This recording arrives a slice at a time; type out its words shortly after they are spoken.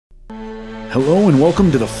Hello and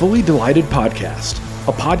welcome to the Fully Delighted Podcast,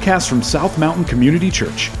 a podcast from South Mountain Community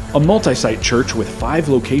Church, a multi-site church with 5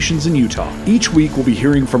 locations in Utah. Each week we'll be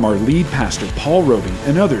hearing from our lead pastor, Paul Roby,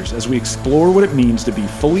 and others as we explore what it means to be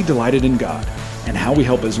fully delighted in God and how we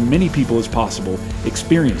help as many people as possible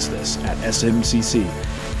experience this at SMCC.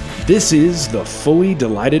 This is the Fully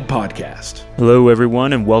Delighted Podcast. Hello,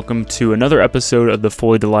 everyone, and welcome to another episode of the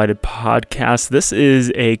Fully Delighted Podcast. This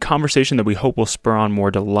is a conversation that we hope will spur on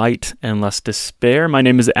more delight and less despair. My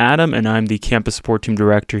name is Adam, and I'm the Campus Support Team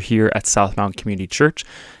Director here at South Mountain Community Church.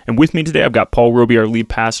 And with me today, I've got Paul Roby, our lead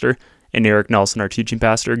pastor, and Eric Nelson, our teaching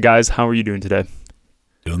pastor. Guys, how are you doing today?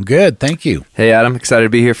 Doing good, thank you. Hey, Adam. Excited to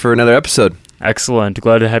be here for another episode. Excellent.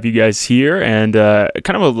 Glad to have you guys here, and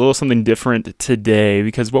kind of a little something different today,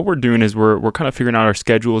 because what we're doing is we're kind of figuring out our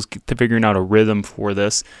schedules, figuring out a rhythm for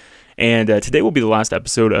this. And today will be the last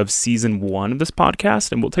episode of Season 1 of this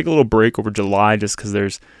podcast, and we'll take a little break over July just because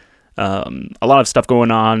there's a lot of stuff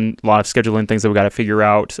going on, a lot of scheduling things that we got to figure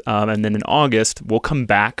out. And then in August, we'll come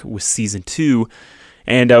back with Season 2.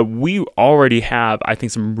 And we already have, I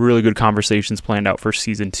think, some really good conversations planned out for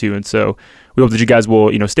Season 2. And so we hope that you guys will,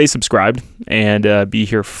 stay subscribed and be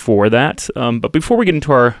here for that. But before we get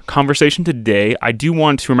into our conversation today, I do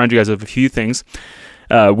want to remind you guys of a few things.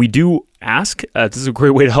 We do ask, this is a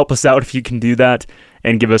great way to help us out if you can do that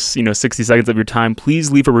and give us, 60 seconds of your time. Please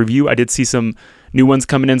leave a review. I did see some new ones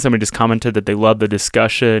coming in. Somebody just commented that they love the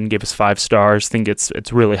discussion, gave us 5 stars, think it's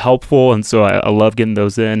really helpful. And so I love getting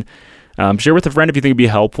those in. Share with a friend if you think it'd be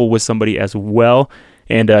helpful with somebody as well,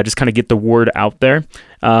 and just kind of get the word out there.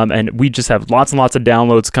 And we just have lots and lots of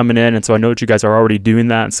downloads coming in, and so I know that you guys are already doing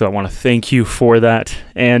that, and so I want to thank you for that.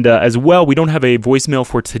 And as well, we don't have a voicemail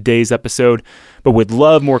for today's episode, but would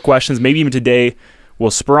love more questions. Maybe even today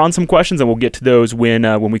we'll spur on some questions, and we'll get to those when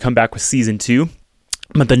we come back with Season 2.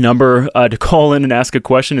 But the number to call in and ask a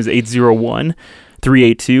question is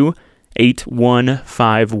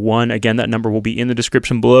 801-382-8151. Again, that number will be in the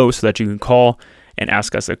description below so that you can call and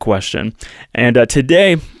ask us a question. And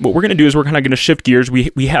today, what we're going to do is we're kind of going to shift gears.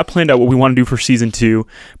 We have planned out what we want to do for Season 2,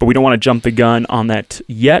 but we don't want to jump the gun on that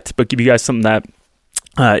yet, but give you guys something that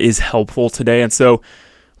is helpful today. And so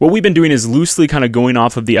what we've been doing is loosely kind of going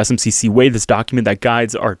off of the SMCC Way, this document that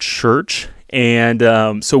guides our church. And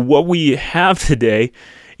so what we have today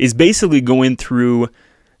is basically going through,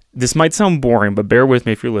 this might sound boring, but bear with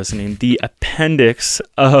me if you're listening, the appendix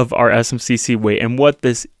of our SMCC Way. And what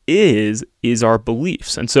this is our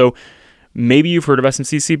beliefs. And so maybe you've heard of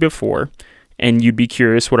SMCC before, and you'd be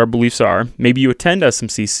curious what our beliefs are. Maybe you attend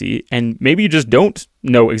SMCC, and maybe you just don't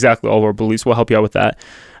know exactly all of our beliefs. We'll help you out with that.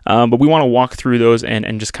 But we want to walk through those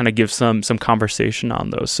and just kind of give some conversation on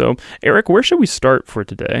those. So, Eric, where should we start for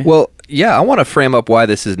today? Well, yeah, I want to frame up why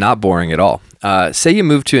this is not boring at all. Say you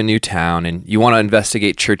move to a new town and you want to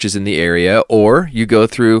investigate churches in the area, or you go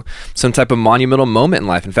through some type of monumental moment in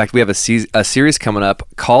life. In fact, we have a series coming up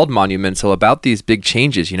called Monumental about these big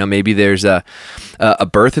changes. Maybe there's a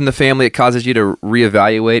birth in the family that causes you to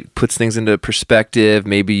reevaluate, puts things into perspective.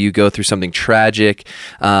 Maybe you go through something tragic,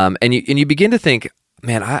 and you begin to think,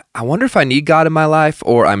 man, I wonder if I need God in my life,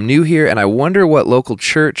 or I'm new here, and I wonder what local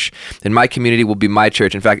church in my community will be my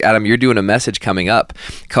church. In fact, Adam, you're doing a message coming up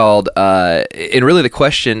called, and really the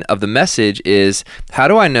question of the message is, how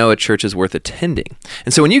do I know a church is worth attending?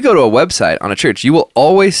 And so when you go to a website on a church, you will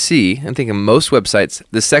always see, I think in most websites,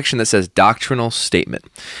 the section that says doctrinal statement.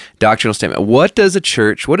 Doctrinal statement. What does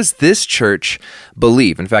this church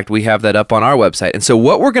believe? In fact, we have that up on our website. And so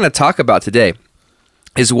what we're going to talk about today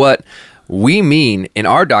is what we mean in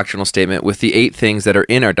our doctrinal statement with the 8 things that are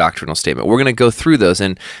in our doctrinal statement. We're going to go through those,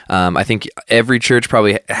 and I think every church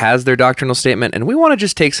probably has their doctrinal statement, and we want to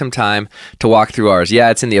just take some time to walk through ours.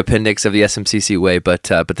 Yeah, it's in the appendix of the SMCC Way, but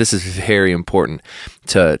this is very important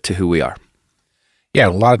to who we are. Yeah, a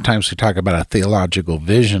lot of times we talk about a theological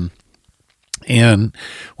vision, and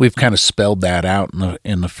we've kind of spelled that out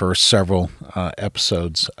in the first several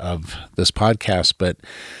episodes of this podcast, but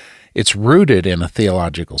it's rooted in a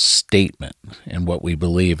theological statement and what we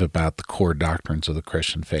believe about the core doctrines of the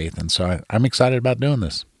Christian faith. And so I'm excited about doing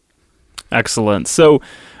this. Excellent. So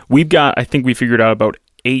we've got, I think we figured out about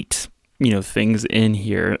 8, things in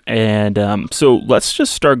here. And so let's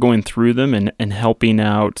just start going through them and helping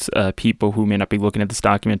out people who may not be looking at this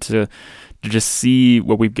document to just see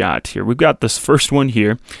what we've got here. We've got this first one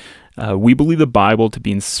here. We believe the Bible to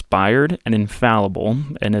be inspired and infallible,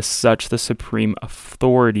 and as such the supreme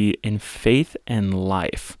authority in faith and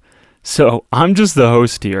life. So I'm just the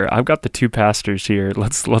host here. I've got the 2 pastors here.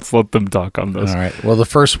 Let's let them talk on this. All right. Well, the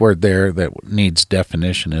first word there that needs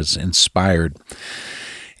definition is inspired.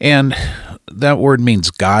 And that word means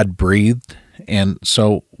God-breathed And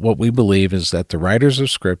so what we believe is that the writers of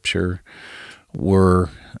Scripture were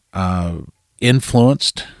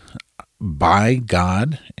influenced by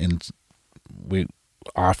God, and we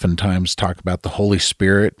oftentimes talk about the Holy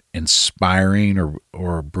Spirit inspiring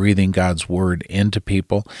or breathing God's word into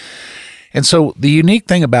people. And so the unique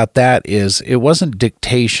thing about that is it wasn't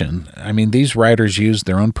dictation. I mean, these writers used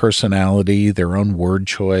their own personality, their own word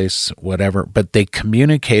choice, whatever, but they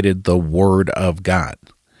communicated the word of God.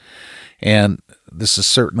 And this is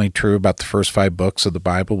certainly true about the first 5 books of the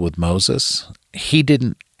Bible with Moses. He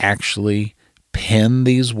didn't actually pen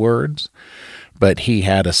these words, but he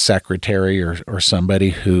had a secretary or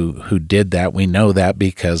somebody who did that. We know that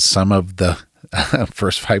because some of the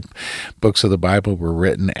first 5 books of the Bible were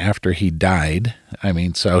written after he died. I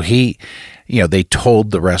mean, so they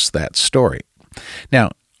told the rest of that story.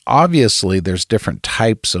 Now, obviously, there's different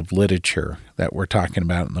types of literature that we're talking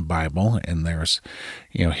about in the Bible, and there's,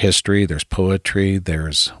 history, there's poetry,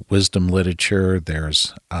 there's wisdom literature,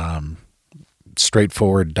 there's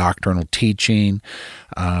straightforward doctrinal teaching,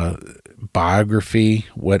 biography,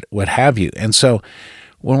 what have you. And so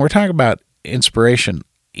when we're talking about inspiration,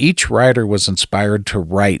 each writer was inspired to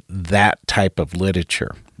write that type of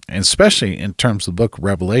literature. And especially in terms of the book of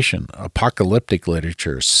Revelation, apocalyptic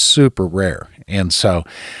literature is super rare. And so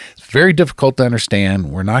it's very difficult to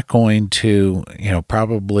understand. We're not going to,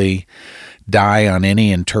 probably die on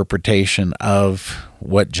any interpretation of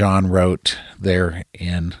what John wrote there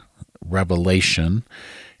in Revelation.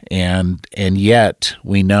 And yet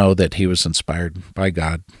we know that he was inspired by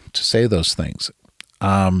God to say those things.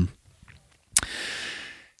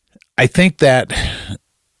 I think that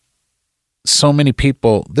so many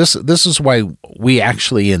people, this is why we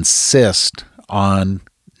actually insist on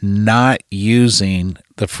not using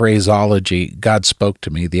the phraseology, God spoke to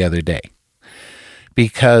me the other day,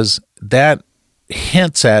 because that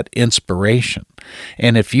hints at inspiration.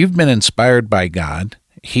 And if you've been inspired by God,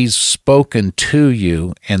 he's spoken to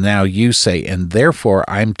you, and now you say, and therefore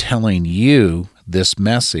I'm telling you this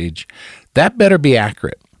message, that better be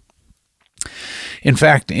accurate. In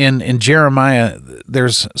fact, in Jeremiah,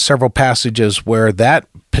 there's several passages where that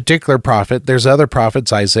particular prophet, there's other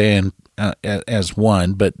prophets, Isaiah as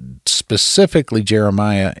one, but specifically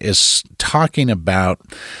Jeremiah is talking about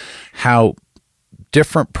how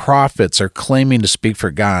different prophets are claiming to speak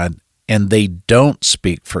for God, and they don't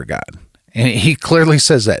speak for God. And he clearly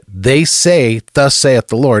says that. They say, thus saith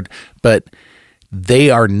the Lord, but they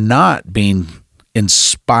are not being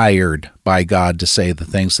inspired by God to say the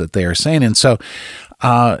things that they are saying. And so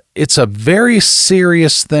it's a very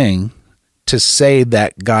serious thing to say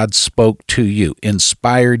that God spoke to you,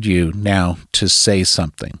 inspired you now to say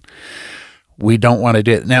something. We don't want to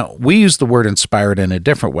do it. Now, we use the word inspired in a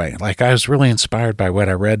different way. Like, I was really inspired by what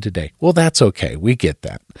I read today. Well, that's okay. We get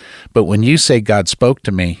that. But when you say God spoke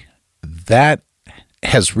to me, that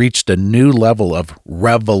has reached a new level of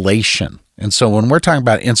revelation. And so when we're talking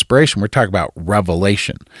about inspiration, we're talking about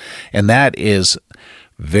revelation. And that is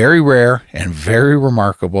very rare and very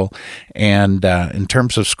remarkable. And in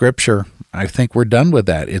terms of Scripture, I think we're done with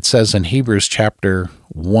that. It says in Hebrews chapter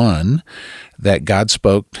 1 that God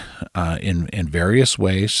spoke in various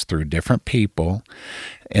ways through different people.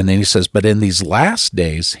 And then he says, but in these last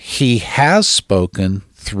days, he has spoken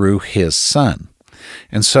through his Son.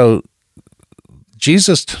 And so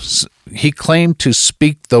Jesus, he claimed to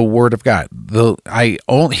speak the word of God.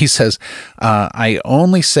 He says, I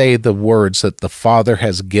only say the words that the Father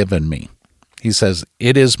has given me. He says,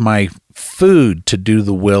 it is my food to do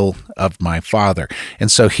the will of my Father.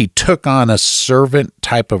 And so he took on a servant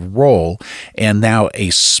type of role and now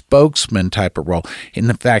a spokesman type of role.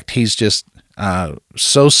 In fact, he's just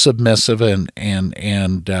so submissive and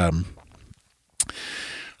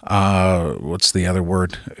what's the other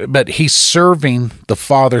word? But he's serving the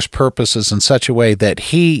Father's purposes in such a way that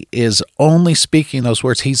he is only speaking those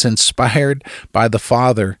words. He's inspired by the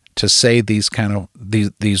Father to say these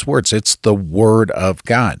words. It's the Word of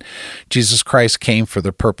God. Jesus Christ came for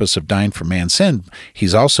the purpose of dying for man's sin.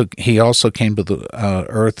 He also came to the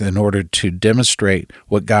earth in order to demonstrate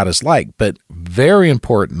what God is like. But very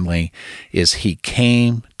importantly is he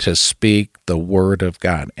came to speak the Word of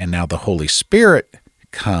God. And now the Holy Spirit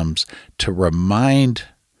comes to remind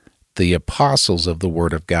the apostles of the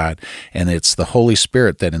Word of God, and it's the Holy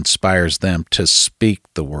Spirit that inspires them to speak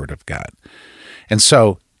the Word of God. And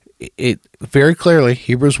so it very clearly,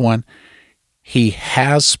 Hebrews 1, he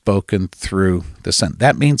has spoken through the Son.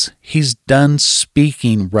 That means he's done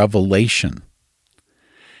speaking revelation.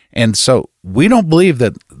 And so we don't believe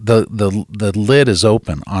that the lid is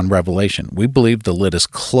open on Revelation. We believe the lid is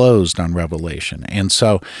closed on Revelation. And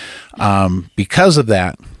so because of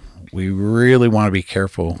that, we really want to be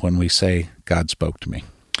careful when we say God spoke to me.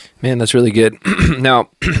 Man, that's really good. Now,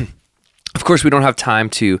 of course, we don't have time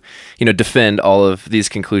to, defend all of these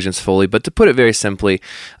conclusions fully, but to put it very simply,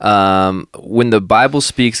 when the Bible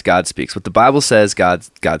speaks, God speaks. What the Bible says, God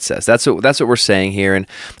says. That's what we're saying here. And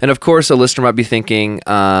of course, a listener might be thinking,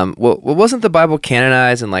 well, wasn't the Bible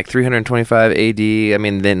canonized in like 325 AD? I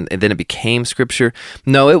mean, then it became Scripture.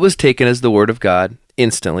 No, it was taken as the Word of God.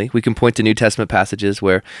 Instantly. We can point to New Testament passages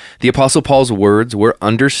where the Apostle Paul's words were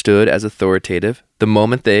understood as authoritative the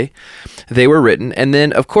moment they were written. And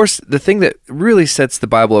then, of course, the thing that really sets the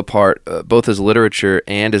Bible apart, both as literature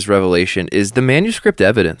and as revelation, is the manuscript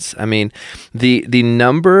evidence. I mean, the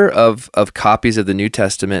number of copies of the New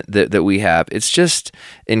Testament that we have, it's just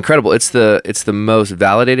incredible. It's the most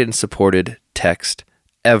validated and supported text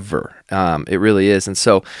ever. It really is. And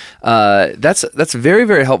so that's very,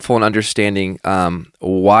 very helpful in understanding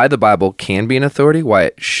why the Bible can be an authority, why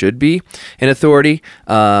it should be an authority,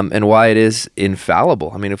 and why it is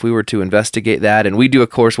infallible. I mean, if we were to investigate that, and we do a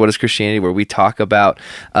course, What is Christianity?, where we talk about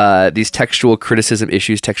these textual criticism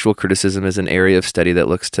issues. Textual criticism is an area of study that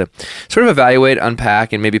looks to sort of evaluate,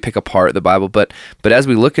 unpack, and maybe pick apart the Bible. But as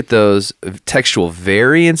we look at those textual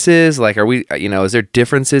variances, like is there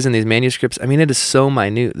differences in these manuscripts? I mean, it is so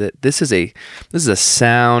minute that this is a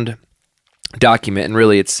sound document, and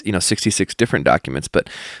really it's 66 different documents, but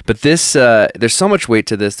this there's so much weight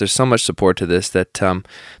to this, there's so much support to this that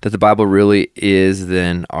the Bible really is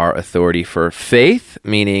then our authority for faith,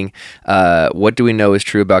 meaning what do we know is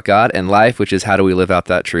true about God, and life, which is how do we live out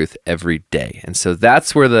that truth every day. And so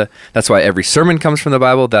that's why every sermon comes from the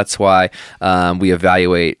Bible. That's why we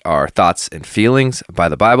evaluate our thoughts and feelings by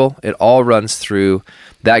the Bible. It all runs through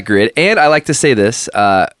that grid. And I like to say this,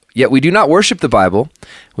 yet we do not worship the Bible.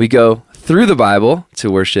 We go through the Bible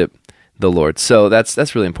to worship the Lord. So that's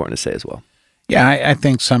really important to say as well. Yeah, I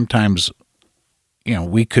think sometimes,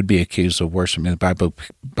 we could be accused of worshiping the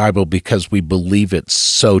Bible because we believe it's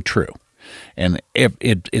so true. And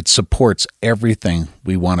it supports everything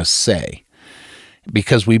we want to say.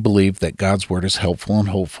 Because we believe that God's Word is helpful and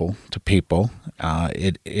hopeful to people.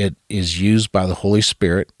 It is used by the Holy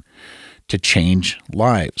Spirit to change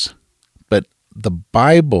lives. But the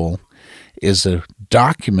Bible is a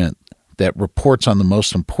document that reports on the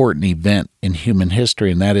most important event in human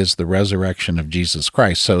history, and that is the resurrection of Jesus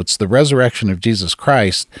Christ. So it's the resurrection of Jesus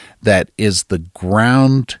Christ that is the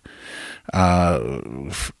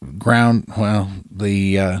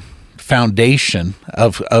foundation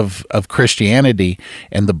of Christianity,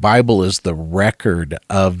 and the Bible is the record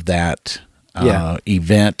of that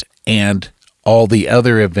event and all the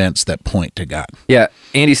other events that point to God. Yeah,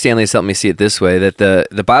 Andy Stanley has helped me see it this way, that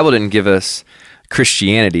the Bible didn't give us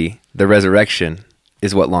Christianity. The resurrection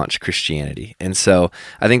is what launched Christianity. And so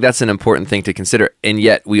I think that's an important thing to consider. And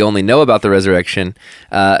yet we only know about the resurrection,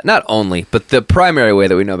 not only, but the primary way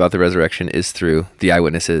that we know about the resurrection is through the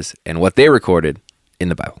eyewitnesses and what they recorded in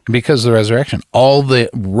the Bible. Because of the resurrection. All the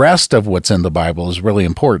rest of what's in the Bible is really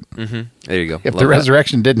important. Mm-hmm. There you go. If the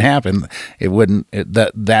resurrection didn't happen,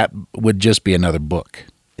 that would just be another book.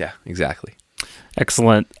 Yeah, exactly.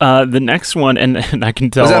 Excellent. The next one, and I can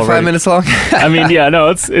tell. Was that already, 5 minutes long? I mean, yeah, no,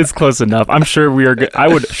 it's close enough. I'm sure we are. I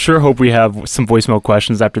would sure hope we have some voicemail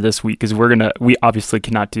questions after this week, because we obviously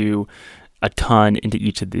cannot do a ton into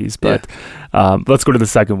each of these. But let's go to the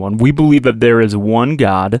second one. We believe that there is one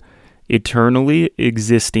God, eternally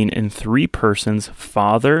existing in three persons: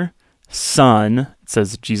 Father, Son. It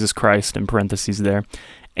says Jesus Christ in parentheses there.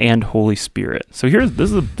 And Holy Spirit. So this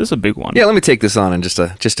is a big one. Yeah, let me take this on in just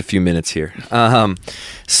a few minutes here.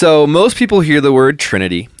 So most people hear the word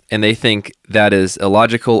Trinity and they think that is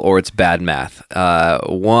illogical or it's bad math.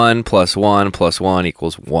 1 + 1 + 1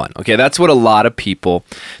 = 1. Okay, that's what a lot of people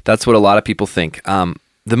think.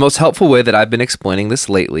 The most helpful way that I've been explaining this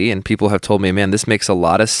lately, and people have told me, man, this makes a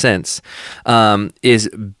lot of sense, is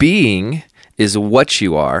being is what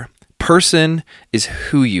you are. Person is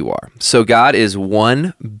who you are. So God is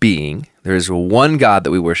one being. There is one God that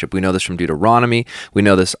we worship. We know this from Deuteronomy. We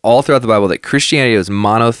know this all throughout the Bible, that Christianity is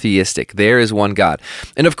monotheistic. There is one God.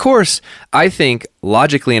 And of course, I think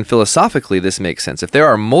logically and philosophically this makes sense. If there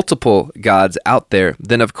are multiple gods out there,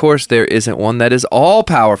 then of course there isn't one that is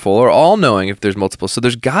all-powerful or all-knowing if there's multiple. So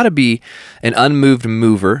there's got to be an unmoved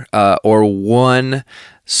mover or one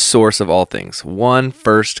source of all things, one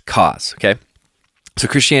first cause, okay? So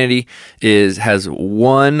Christianity has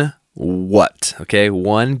one what, okay?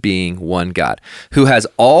 One being, one God, who has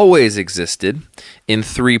always existed in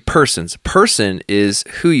three persons. Person is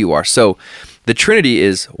who you are. So the Trinity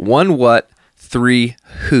is one what, three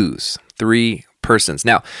whos, three persons.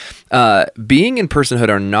 Now, being and personhood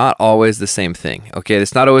are not always the same thing, okay?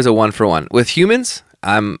 It's not always a one-for-one. With humans,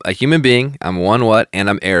 I'm a human being, I'm one what, and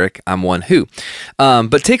I'm Eric, I'm one who.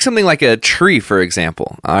 But take something like a tree, for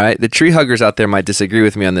example, all right? The tree huggers out there might disagree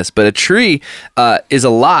with me on this, but a tree is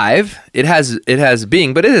alive, it has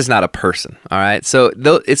being, but it is not a person, all right? So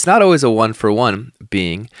it's not always a one-for-one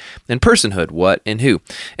being and personhood, what and who.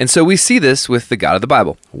 And so we see this with the God of the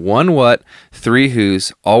Bible. One what, three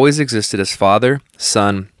who's, always existed as Father,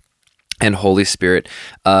 Son, and Holy Spirit,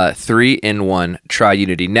 three in one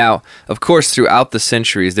triunity. Now, of course, throughout the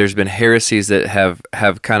centuries, there's been heresies that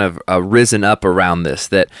have kind of risen up around this.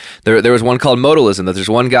 That there was one called modalism, that there's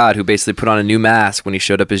one God who basically put on a new mask when he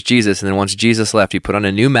showed up as Jesus, and then once Jesus left, he put on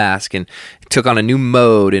a new mask and took on a new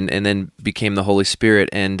mode, and then became the Holy Spirit.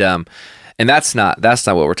 And that's not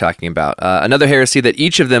what we're talking about. Another heresy that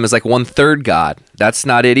each of them is like 1/3 God. That's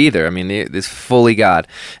not it either. I mean, it's fully God.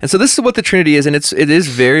 And so this is what the Trinity is, and it is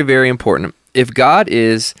very, very important. If God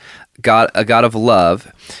is a God of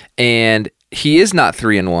love, and he is not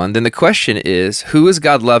three in one, then the question is, who is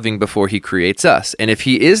God loving before he creates us? And if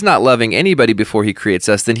he is not loving anybody before he creates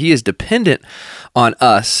us, then he is dependent on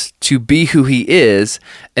us to be who he is,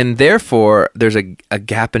 and therefore there's a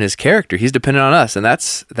gap in his character. He's dependent on us, and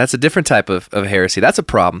that's a different type of heresy. That's a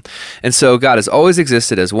problem. And so God has always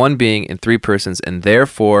existed as one being in three persons, and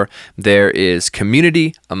therefore there is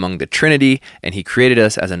community among the Trinity, and he created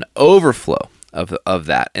us as an overflow of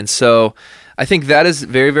that. And so I think that is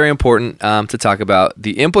very, very important to talk about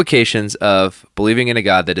the implications of believing in a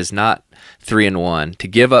God that is not three in one. To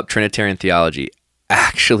give up Trinitarian theology,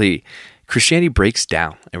 actually, Christianity breaks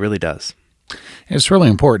down. It really does. It's really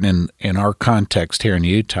important in our context here in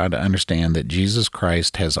Utah to understand that Jesus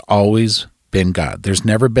Christ has always been God. There's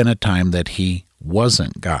never been a time that he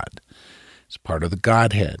wasn't God. It's part of the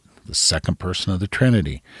Godhead, the second person of the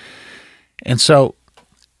Trinity. And so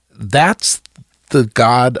that's the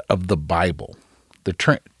God of the Bible. The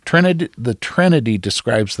Trinity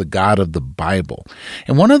describes the God of the Bible.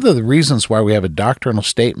 And one of the reasons why we have a doctrinal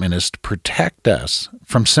statement is to protect us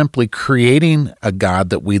from simply creating a God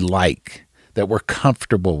that we like, that we're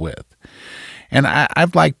comfortable with. And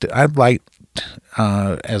I've liked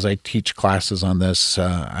as I teach classes on this,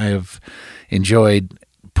 I have enjoyed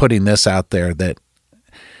putting this out there, that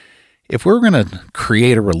if we're going to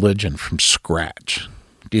create a religion from scratch,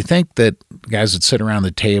 do you think that guys would sit around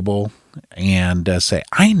the table and say,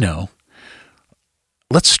 I know,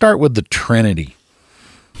 let's start with the Trinity?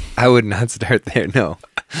 I would not start there, no.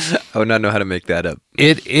 I would not know how to make that up.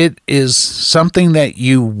 It is something that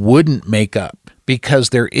you wouldn't make up,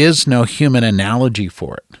 because there is no human analogy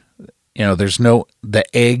for it. There's the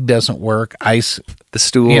egg doesn't work, ice, the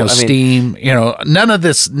stool, steam, none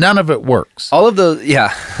of it works. All of those,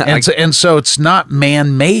 yeah. And so it's not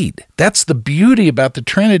man-made. That's the beauty about the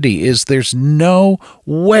Trinity, is there's no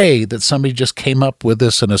way that somebody just came up with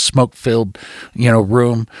this in a smoke-filled,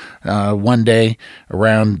 room one day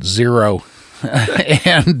around zero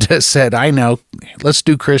and said, I know, let's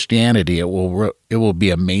do Christianity. It will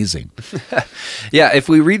be amazing. Yeah, if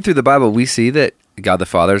we read through the Bible, we see that God the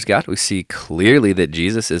Father is God. We see clearly that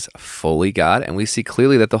Jesus is fully God, and we see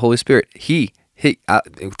clearly that the Holy Spirit, he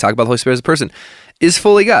talk about the Holy Spirit as a person, is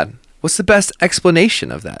fully God. What's the best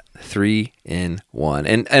explanation of that? Three in one.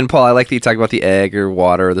 And Paul, I like that you talk about the egg or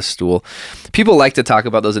water or the stool. People like to talk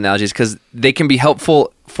about those analogies because they can be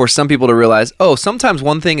helpful for some people to realize, sometimes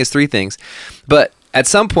one thing is three things, but at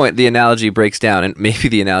some point the analogy breaks down, and maybe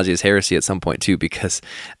the analogy is heresy at some point too, because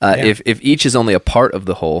if each is only a part of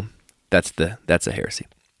the whole, that's a heresy.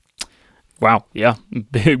 Wow, yeah,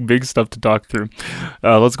 big stuff to talk through.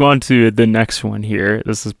 Let's go on to the next one here.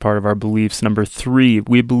 This is part of our beliefs. Number 3,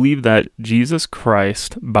 we believe that Jesus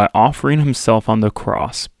Christ, by offering himself on the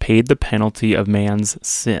cross, paid the penalty of man's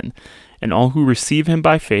sin, and all who receive him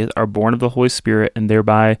by faith are born of the Holy Spirit and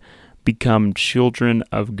thereby become children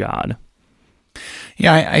of God.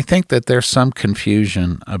 Yeah, I think that there's some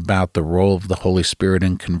confusion about the role of the Holy Spirit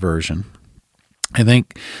in conversion. I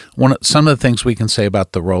think some of the things we can say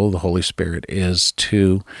about the role of the Holy Spirit is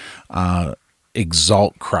to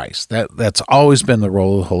exalt Christ. That's always been the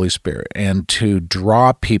role of the Holy Spirit, and to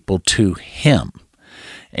draw people to him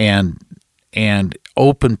and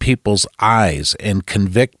open people's eyes and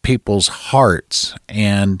convict people's hearts.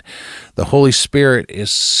 And the Holy Spirit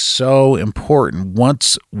is so important.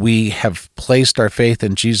 Once we have placed our faith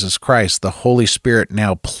in Jesus Christ, the Holy Spirit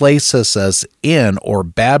now places us in, or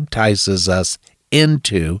baptizes us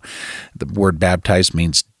into. The word baptize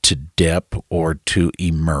means to dip or to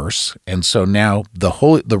immerse. And so now the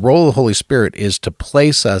role of the Holy Spirit is to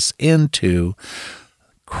place us into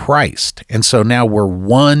Christ. And so now we're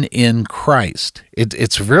one in Christ.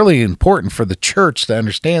 It's really important for the church to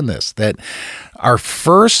understand this, that our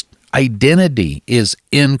first identity is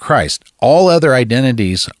in Christ. All other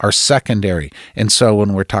identities are secondary. And so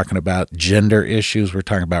when we're talking about gender issues, we're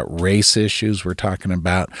talking about race issues, we're talking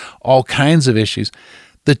about all kinds of issues,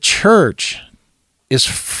 the church is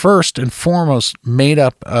first and foremost made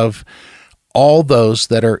up of all those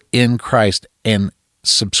that are in Christ and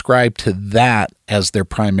subscribe to that as their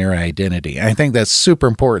primary identity. And I think that's super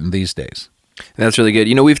important these days. That's really good.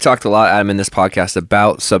 We've talked a lot, Adam, in this podcast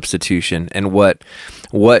about substitution and what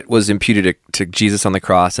was imputed to Jesus on the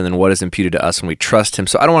cross and then what is imputed to us when we trust him.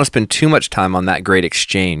 So I don't want to spend too much time on that great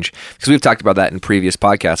exchange because we've talked about that in previous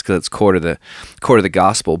podcasts because it's core to the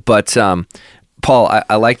gospel. But Paul,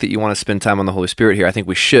 I like that you want to spend time on the Holy Spirit here. I think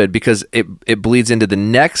we should because it bleeds into the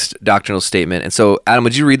next doctrinal statement. And so, Adam,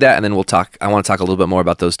 would you read that? And then I want to talk a little bit more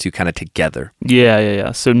about those two kind of together.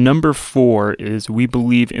 Yeah. So number 4 is we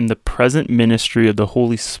believe in the present ministry of the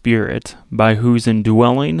Holy Spirit by whose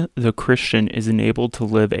indwelling the Christian is enabled to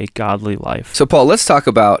live a godly life. So, Paul, let's talk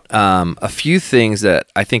about a few things that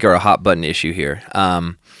I think are a hot button issue here.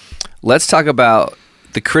 Let's talk about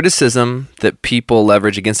the criticism that people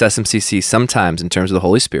leverage against SMCC sometimes in terms of the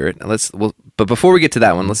Holy Spirit. But before we get to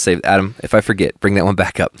that one, let's say, Adam, if I forget, bring that one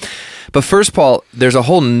back up. But first, Paul, there's a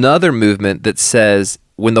whole nother movement that says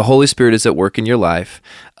when the Holy Spirit is at work in your life,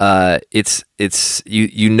 it's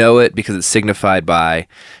you know it because it's signified by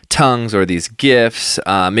tongues or these gifts.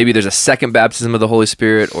 Maybe there's a second baptism of the Holy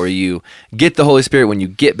Spirit, or you get the Holy Spirit when you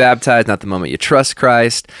get baptized, not the moment you trust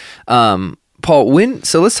Christ. Paul,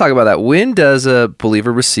 so let's talk about that. When does a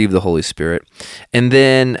believer receive the Holy Spirit? And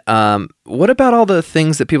then what about all the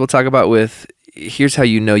things that people talk about with, here's how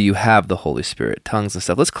you know you have the Holy Spirit, tongues and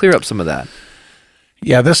stuff. Let's clear up some of that.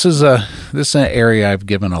 Yeah, this is an area I've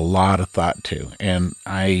given a lot of thought to. And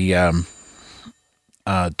I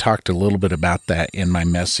talked a little bit about that in my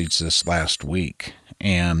message this last week.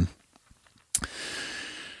 And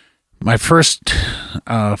my first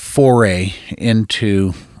foray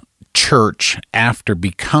into church after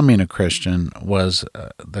becoming a Christian was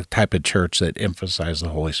the type of church that emphasized the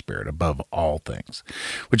Holy Spirit above all things,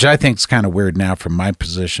 which I think is kind of weird now from my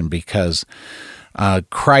position because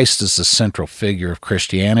Christ is the central figure of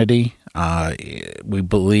Christianity. We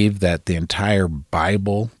believe that the entire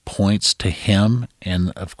Bible points to him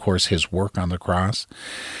and, of course, his work on the cross.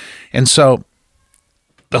 And so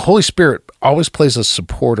the Holy Spirit always plays a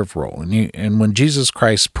supportive role. And when Jesus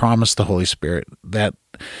Christ promised the Holy Spirit, that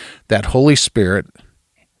Holy Spirit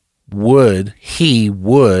would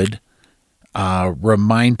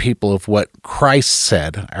remind people of what Christ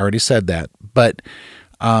said. I already said that. But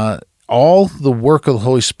all the work of the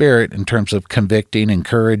Holy Spirit in terms of convicting,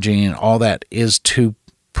 encouraging, and all that is to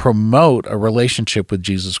promote a relationship with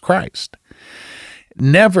Jesus Christ,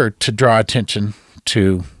 never to draw attention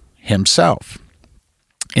to himself.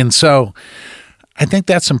 And so I think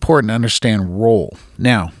that's important to understand role.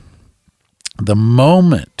 Now, the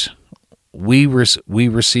moment we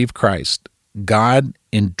receive Christ, God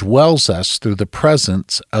indwells us through the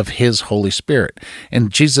presence of his Holy Spirit. And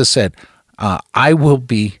Jesus said, the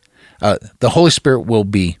Holy Spirit will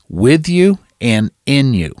be with you and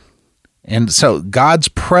in you. And so God's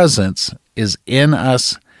presence is in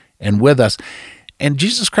us and with us. And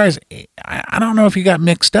Jesus Christ, I don't know if he got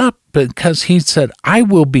mixed up, because he said, I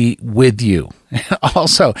will be with you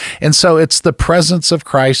also. And so it's the presence of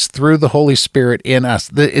Christ through the Holy Spirit in us.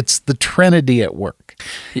 It's the Trinity at work.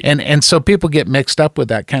 And so people get mixed up with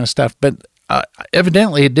that kind of stuff. But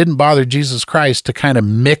evidently it didn't bother Jesus Christ to kind of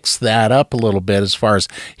mix that up a little bit as far as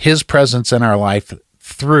his presence in our life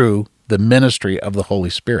through the ministry of the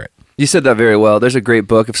Holy Spirit. You said that very well. There's a great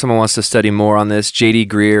book if someone wants to study more on this. J.D.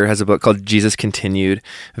 Greer has a book called Jesus Continued.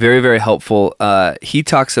 Very, very helpful. He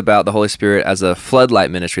talks about the Holy Spirit as a floodlight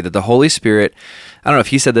ministry, that the Holy Spirit, I don't know if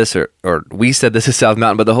he said this or we said this at South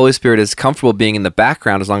Mountain, but the Holy Spirit is comfortable being in the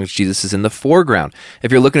background as long as Jesus is in the foreground.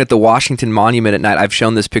 If you're looking at the Washington Monument at night, I've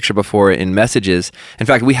shown this picture before in messages. In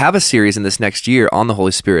fact, we have a series in this next year on the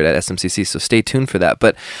Holy Spirit at SMCC, so stay tuned for that.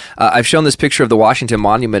 But I've shown this picture of the Washington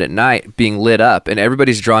Monument at night being lit up, and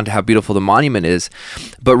everybody's drawn to how beautiful the monument is.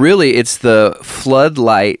 But really, it's the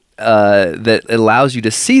floodlight that allows you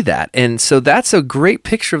to see that. And so that's a great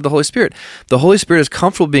picture of the Holy Spirit. The Holy Spirit is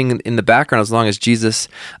comfortable being in the background as long as Jesus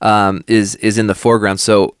is in the foreground.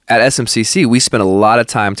 So at SMCC, we spend a lot of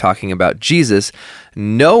time talking about Jesus,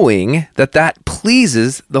 knowing that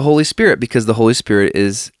pleases the Holy Spirit, because the Holy Spirit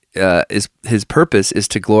is his purpose is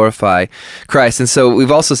to glorify Christ. And so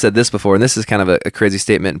we've also said this before, and this is kind of a crazy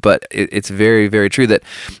statement, but it's very, very true that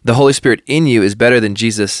the Holy Spirit in you is better than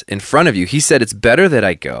Jesus in front of you. He said, it's better that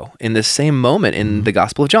I go. In the same moment in the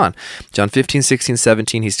Gospel of John 15, 16,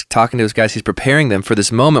 17, he's talking to those guys. He's preparing them for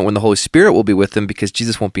this moment when the Holy Spirit will be with them because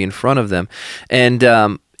Jesus won't be in front of them. And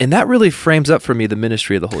that really frames up for me the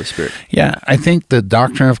ministry of the Holy Spirit. Yeah, I think the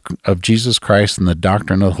doctrine of Jesus Christ and the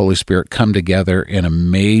doctrine of the Holy Spirit come together in a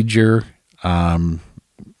major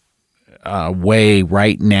way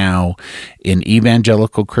right now in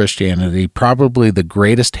evangelical Christianity. Probably the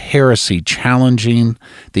greatest heresy challenging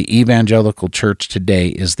the evangelical church today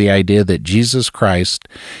is the idea that Jesus Christ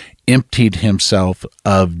emptied himself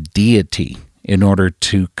of deity in order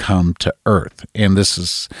to come to earth. And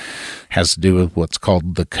this has to do with what's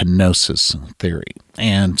called the kenosis theory.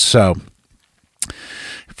 And so,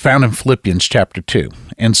 found in Philippians chapter 2.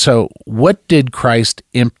 And so, what did Christ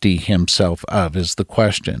empty himself of is the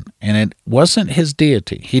question. And it wasn't his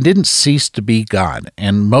deity. He didn't cease to be God.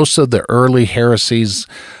 And most of the early heresies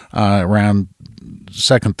around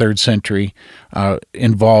 2nd, 3rd century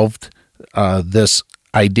involved this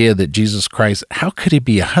idea that Jesus Christ, how could he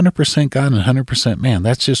be 100% God and 100% man?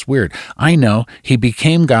 That's just weird. I know he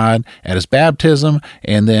became God at his baptism,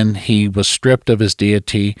 and then he was stripped of his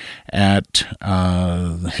deity at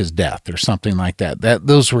his death or something like that.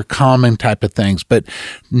 Those were common type of things. But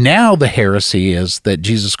now the heresy is that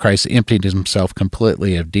Jesus Christ emptied himself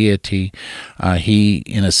completely of deity. He,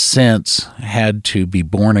 in a sense, had to be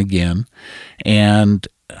born again, and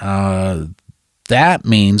that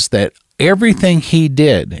means that everything he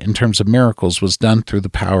did in terms of miracles was done through the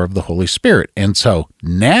power of the Holy Spirit. And so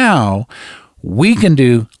now we can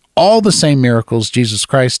do all the same miracles Jesus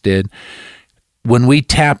Christ did when we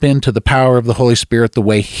tap into the power of the Holy Spirit the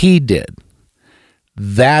way he did.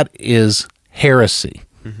 That is heresy.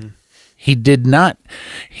 Mm-hmm. He did not,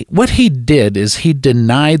 what he did is he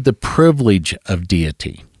denied the privilege of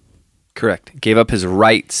deity. Correct. Gave up his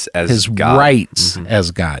rights as God.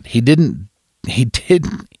 As God. He didn't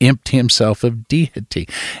empty himself of deity.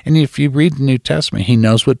 And if you read the New Testament, he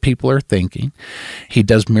knows what people are thinking. He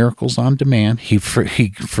does miracles on demand. He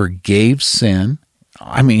forgave sin.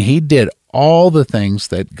 I mean, he did all the things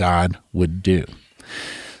that God would do.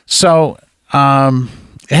 So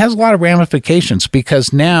it has a lot of ramifications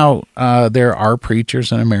because now there are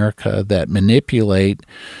preachers in America that manipulate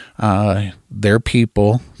their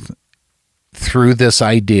people through this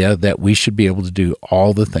idea that we should be able to do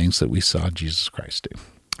all the things that we saw Jesus Christ do.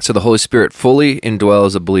 So the Holy Spirit fully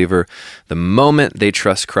indwells a believer the moment they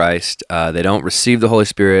trust Christ. They don't receive the Holy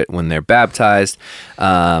Spirit when they're baptized.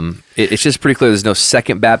 It's just pretty clear there's no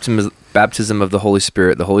second baptism of the Holy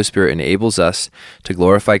Spirit. The Holy Spirit enables us to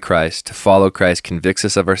glorify Christ, to follow Christ, convicts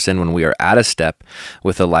us of our sin when we are out of step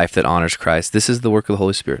with a life that honors Christ. This is the work of the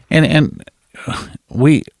Holy Spirit. And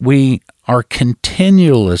we are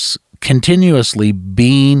continuously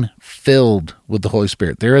being filled with the Holy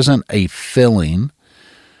Spirit. There isn't a filling,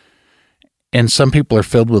 and some people are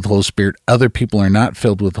filled with the Holy Spirit. Other people are not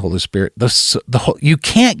filled with the Holy Spirit. You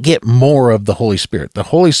can't get more of the Holy Spirit. The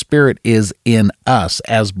Holy Spirit is in us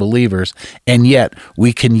as believers, and yet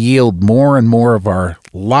we can yield more and more of our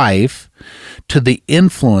life to the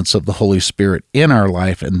influence of the Holy Spirit in our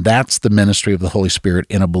life, and that's the ministry of the Holy Spirit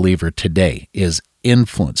in a believer today, is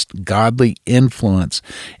influenced, godly influence,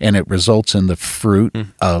 and it results in the fruit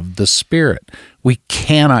of the Spirit. We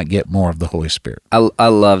cannot get more of the Holy Spirit. I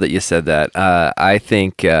love that you said that. I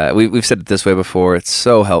think we've said it this way before. It's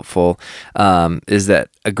so helpful, is that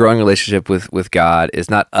a growing relationship with God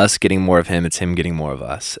is not us getting more of Him, it's Him getting more of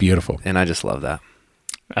us. Beautiful. And I just love that.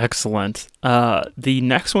 Excellent. The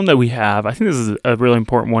next one that we have, I think this is a really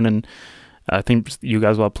important one, and I think you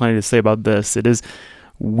guys will have plenty to say about this. It is,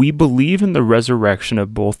 we believe in the resurrection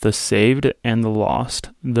of both the saved and the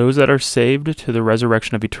lost, those that are saved to the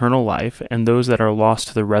resurrection of eternal life, and those that are lost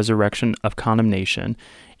to the resurrection of condemnation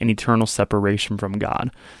and eternal separation from God.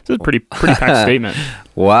 So it's a pretty packed statement.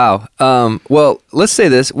 Wow. Well, let's say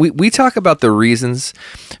this. We talk about the reasons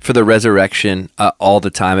for the resurrection all the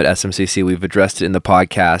time at SMCC. We've addressed it in the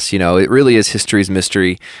podcast. You know, it really is history's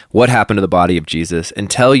mystery. What happened to the body of Jesus?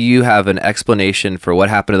 Until you have an explanation for what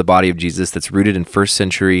happened to the body of Jesus that's rooted in first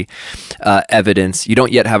century evidence, you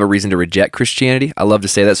don't yet have a reason to reject Christianity. I love to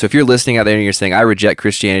say that. So if you're listening out there and you're saying, I reject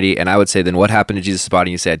Christianity, and I would say, then what happened to Jesus' body?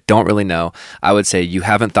 And you say, I don't really know. I would say, you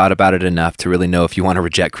haven't thought about it enough to really know if you want to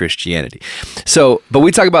reject Christianity. So, but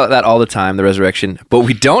we talk about that all the time, the resurrection. But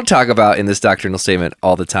we don't talk about in this doctrinal statement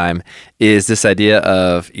all the time is this idea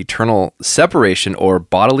of eternal separation or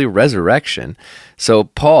bodily resurrection. So,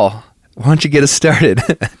 Paul, why don't you get us started?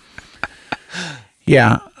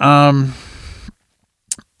 Yeah.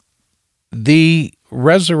 The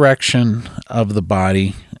resurrection of the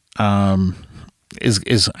body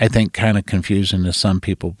is I think kind of confusing to some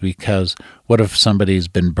people, because what if somebody's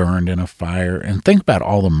been burned in a fire? And think about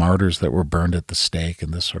all the martyrs that were burned at the stake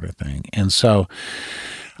and this sort of thing. And so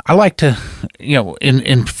I like to,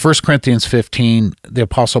 in 1 Corinthians 15, the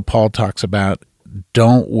Apostle Paul talks about,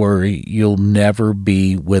 don't worry, you'll never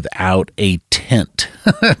be without a tent.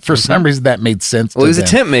 For some reason, that made sense to them. Well, he's a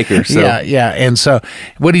tent maker. So. Yeah. And so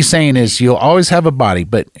what he's saying is you'll always have a body,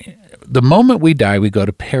 but the moment we die, we go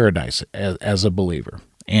to paradise as a believer.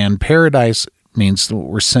 And paradise means that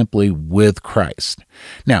we're simply with Christ.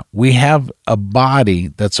 Now, we have a body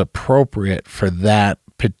that's appropriate for that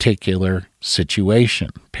particular situation,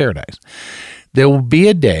 paradise. There will be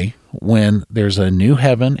a day when there's a new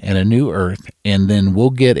heaven and a new earth, and then we'll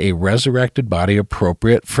get a resurrected body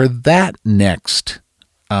appropriate for that next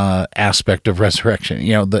aspect of resurrection.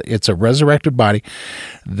 It's a resurrected body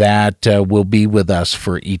that will be with us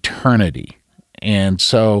for eternity. And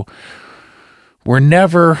so we're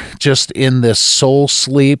never just in this soul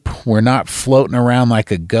sleep. We're not floating around like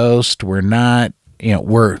a ghost. We're not,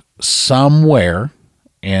 we're somewhere,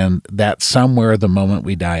 and that somewhere, the moment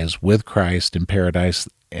we die, is with Christ in paradise.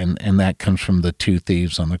 And that comes from the two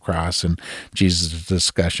thieves on the cross and Jesus'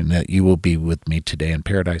 discussion that you will be with me today in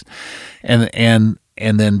paradise.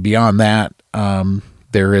 And then beyond that,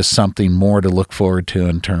 there is something more to look forward to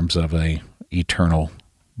in terms of a eternal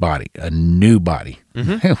body, a new body,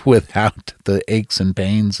 without the aches and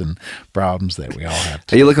pains and problems that we all have.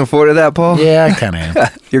 Are you looking forward to that, Paul? Yeah, I kind of am.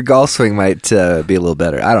 Your golf swing might be a little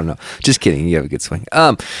better. I don't know. Just kidding. You have a good swing.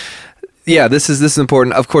 Yeah, this is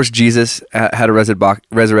important. Of course, Jesus had a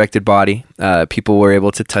resurrected body. People were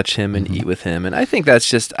able to touch him and eat with him. And I think that's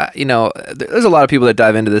just, there's a lot of people that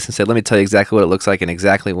dive into this and say, let me tell you exactly what it looks like and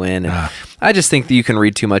exactly when. And I just think that you can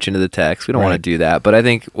read too much into the text. We don't want to do that. But I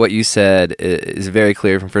think what you said is very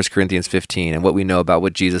clear from 1 Corinthians 15, and what we know about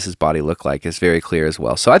what Jesus' body looked like is very clear as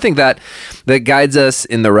well. So I think that guides us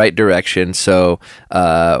in the right direction. So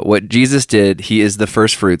what Jesus did, he is the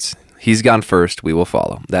first fruits. He's gone first, we will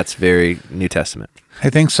follow. That's very New Testament. I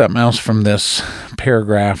think something else from this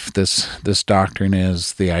paragraph, this doctrine,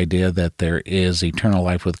 is the idea that there is eternal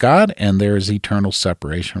life with God and there is eternal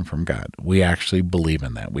separation from God. We actually believe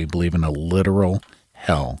in that. We believe in a literal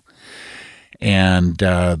hell. And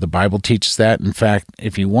the Bible teaches that. In fact,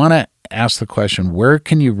 if you want to ask the question, where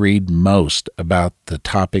can you read most about the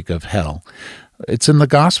topic of hell? It's in the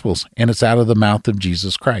Gospels, and it's out of the mouth of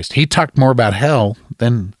Jesus Christ. He talked more about hell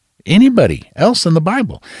than anybody else in the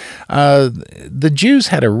Bible. The Jews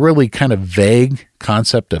had a really kind of vague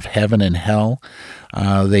concept of heaven and hell.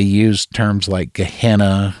 They used terms like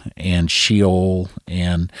Gehenna and Sheol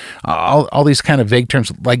and all these kind of vague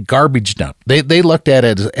terms, like garbage dump. They looked at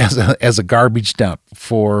it as a garbage dump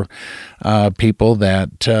for people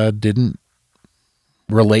that didn't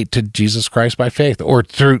relate to Jesus Christ by faith, or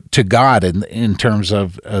to God in terms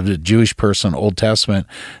of the Jewish person, Old Testament,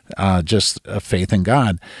 just a faith in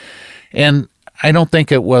God. And I don't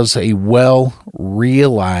think it was a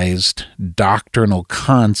well-realized doctrinal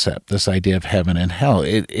concept, this idea of heaven and hell.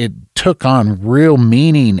 It took on real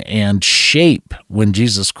meaning and shape when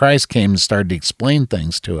Jesus Christ came and started to explain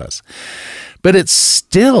things to us. But it's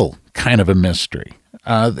still kind of a mystery.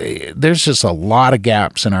 There's just a lot of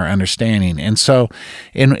gaps in our understanding. And so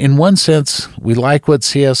in one sense, we like what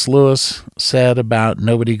C.S. Lewis said about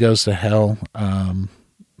nobody goes to hell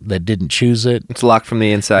that didn't choose it. It's locked from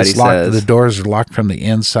the inside, he says. The doors are locked from the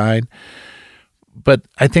inside. But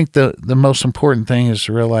I think the most important thing is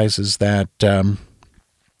to realize is that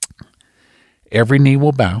every knee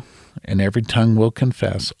will bow and every tongue will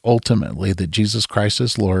confess ultimately that Jesus Christ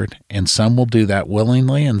is Lord, and some will do that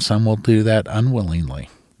willingly and some will do that unwillingly,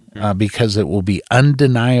 because it will be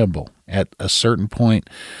undeniable at a certain point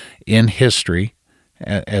in history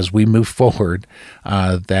as we move forward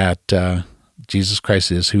that Jesus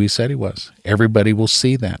Christ is who he said he was. Everybody will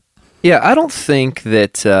see that. Yeah, I don't think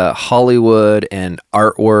that Hollywood and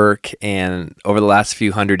artwork, and over the last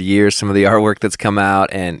few hundred years, some of the artwork that's come out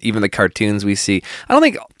and even the cartoons we see, I don't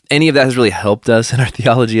think any of that has really helped us in our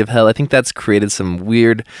theology of hell. I think that's created some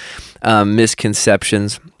weird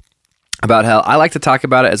misconceptions about hell. I like to talk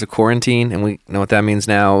about it as a quarantine, and we know what that means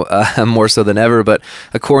now more so than ever, but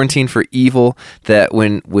a quarantine for evil, that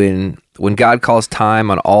when God calls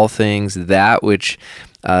time on all things, that which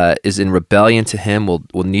is in rebellion to him will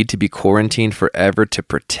need to be quarantined forever to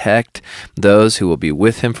protect those who will be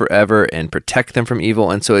with him forever and protect them from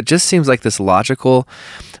evil. And so it just seems like this logical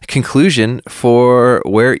conclusion for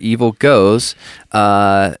where evil goes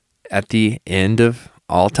at the end of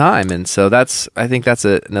all time. And so I think that's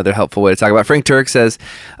another helpful way to talk about it. Frank Turek says,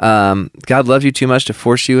 God loves you too much to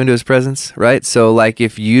force you into his presence, right? So like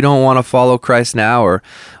if you don't want to follow Christ now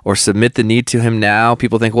or submit the need to him now,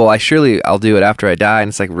 people think, well, I'll do it after I die. And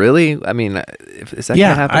it's like, really? I mean, is that going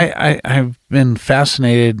to happen? I've been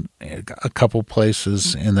fascinated a couple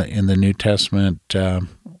places in the New Testament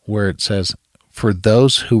where it says, for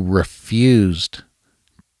those who refused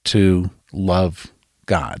to love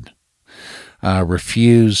God,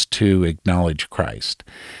 refused to acknowledge Christ.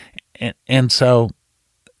 And so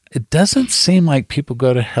it doesn't seem like people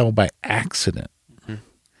go to hell by accident.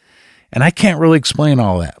 And I can't really explain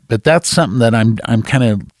all that, but that's something that I'm kind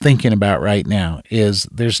of thinking about right now, is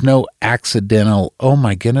there's no accidental, oh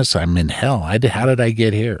my goodness, I'm in hell. How did I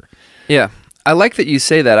get here? Yeah. I like that you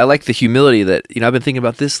say that. I like the humility that, I've been thinking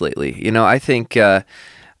about this lately. I think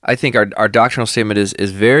our doctrinal statement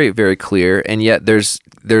is very, very clear, and yet there's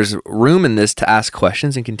room in this to ask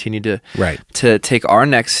questions and continue to take our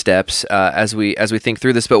next steps as we think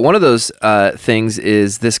through this. But one of those things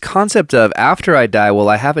is this concept of, after I die, will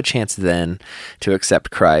I have a chance then to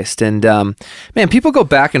accept Christ? And man, people go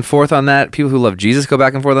back and forth on that. People who love Jesus go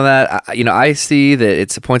back and forth on that. I see that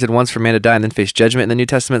it's appointed once for man to die and then face judgment in the New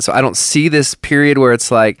Testament. So I don't see this period where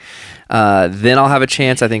it's like, then I'll have a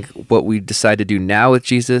chance. I think what we decide to do now with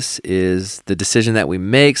Jesus is the decision that we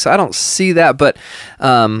make. So I don't see that, but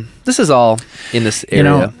this is all in this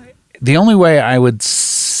area. The only way I would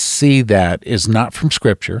see that is not from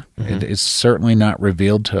Scripture. Mm-hmm. It is certainly not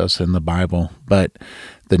revealed to us in the Bible, but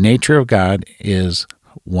the nature of God is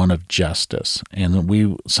one of justice. And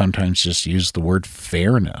we sometimes just use the word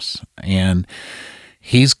fairness. And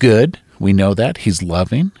he's good. We know that. He's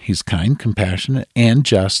loving, he's kind, compassionate, and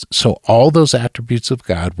just. So all those attributes of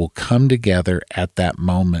God will come together at that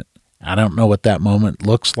moment. I don't know what that moment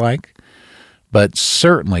looks like, but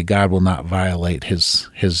certainly God will not violate his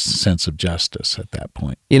sense of justice at that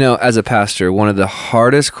point. As a pastor, one of the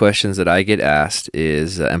hardest questions that I get asked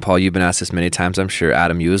is, and Paul, you've been asked this many times, I'm sure,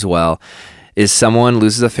 Adam, you as well, is someone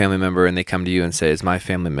loses a family member and they come to you and say, is my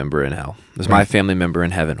family member in hell? Is my family member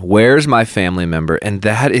in heaven? Where's my family member? And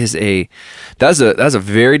that's a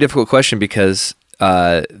very difficult question, because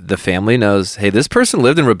the family knows, hey, this person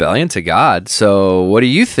lived in rebellion to God. So what do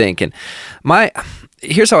you think? And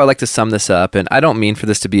here's how I like to sum this up. And I don't mean for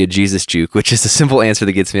this to be a Jesus juke, which is a simple answer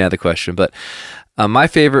that gets me out of the question, but my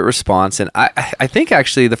favorite response, and I think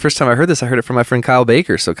actually the first time I heard this, I heard it from my friend Kyle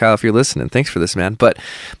Baker. So Kyle, if you're listening, thanks for this, man. But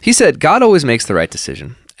he said, God always makes the right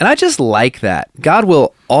decision. And I just like that. God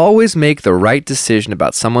will always make the right decision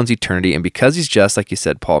about someone's eternity. And because he's just, like you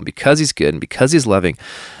said, Paul, and because he's good, and because he's loving,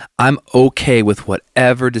 I'm okay with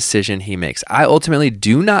whatever decision he makes. I ultimately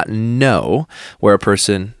do not know where a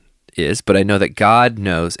person is, but I know that God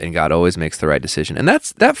knows, and God always makes the right decision. And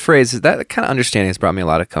that phrase, that kind of understanding has brought me a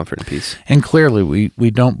lot of comfort and peace. And clearly, we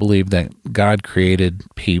don't believe that God created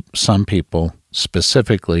some people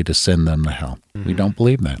specifically to send them to hell. Mm-hmm. We don't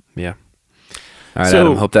believe that. Yeah. All right,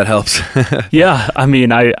 Adam, hope that helps. Yeah, I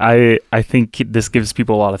mean, I think this gives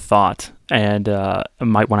people a lot of thought, and I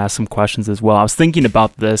might want to ask some questions as well. I was thinking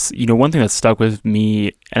about this. One thing that stuck with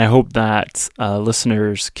me, and I hope that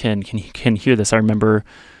listeners can hear this. I remember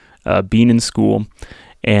being in school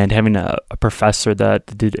and having a professor that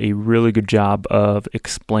did a really good job of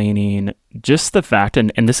explaining just the fact,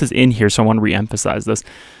 and this is in here, so I want to reemphasize this.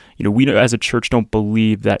 We as a church don't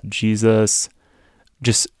believe that Jesus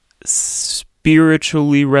just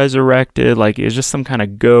spiritually resurrected, like it was just some kind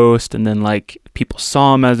of ghost, and then like people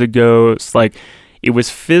saw him as a ghost. Like it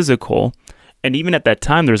was physical. And even at that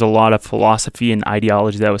time, there's a lot of philosophy and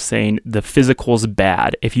ideology that was saying the physical is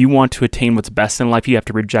bad. If you want to attain what's best in life, you have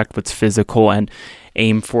to reject what's physical and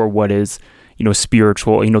aim for what is,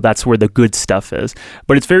 spiritual. That's where the good stuff is.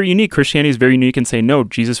 But it's very unique. Christianity is very unique in saying, no,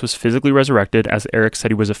 Jesus was physically resurrected. As Eric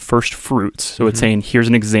said, he was a first fruits. So it's saying, here's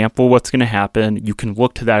an example of what's going to happen. You can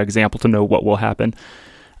look to that example to know what will happen.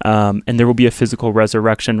 And there will be a physical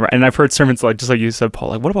resurrection. And I've heard sermons just like you said, Paul,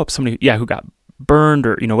 like, what about somebody, who got burned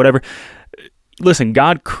or, whatever. Listen,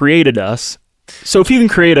 God created us. So if he can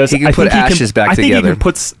create us, he can put ashes back together.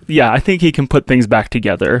 I think he can put things back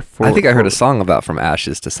together. I think I heard a song about from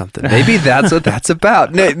ashes to something. Maybe that's what that's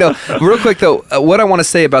about. No, real quick though, what I want to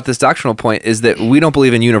say about this doctrinal point is that we don't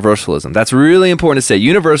believe in universalism. That's really important to say.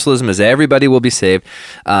 Universalism is everybody will be saved.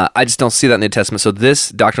 I just don't see that in the New Testament. So this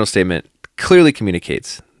doctrinal statement clearly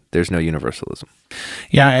communicates there's no universalism.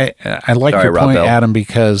 Yeah, I like your point, Adam,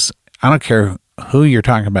 because I don't care who you're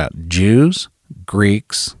talking about, Jews,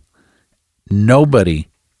 Greeks, nobody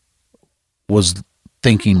was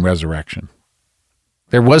thinking resurrection.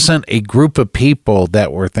 There wasn't a group of people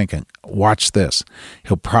that were thinking, watch this,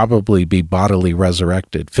 he'll probably be bodily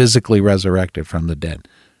resurrected, physically resurrected from the dead.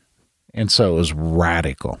 And so it was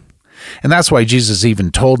radical. And that's why Jesus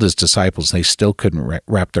even told his disciples they still couldn't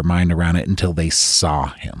wrap their mind around it until they saw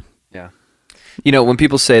him. Yeah. You know, when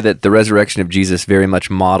people say that the resurrection of Jesus very much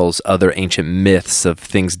models other ancient myths of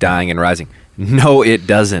things dying and rising, no, it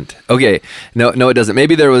doesn't. Okay, no, it doesn't.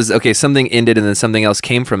 Maybe there was, something ended and then something else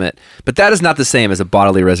came from it, but that is not the same as a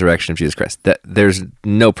bodily resurrection of Jesus Christ. There's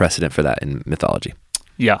no precedent for that in mythology.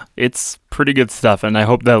 Yeah, it's pretty good stuff, and I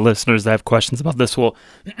hope that listeners that have questions about this will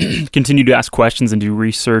continue to ask questions and do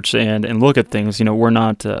research and look at things. You know, we're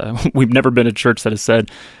not, we've never been a church that has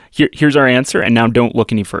said, here's our answer, and now don't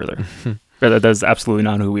look any further. That is absolutely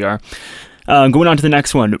not who we are. Going on to the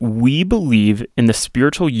next one, we believe in the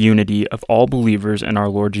spiritual unity of all believers in our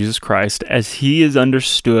Lord Jesus Christ as he is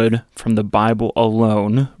understood from the Bible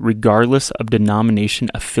alone, regardless of denomination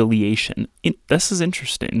affiliation. This is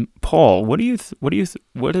interesting. Paul, what is, maybe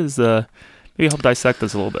help dissect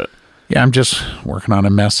this a little bit. Yeah, I'm just working on a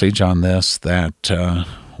message on this, that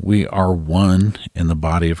we are one in the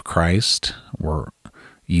body of Christ. We're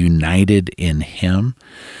united in him.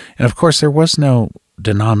 And of course, there was no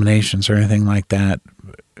denominations or anything like that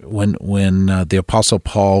when the Apostle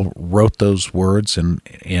Paul wrote those words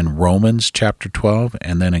in Romans chapter 12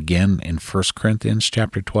 and then again in 1 Corinthians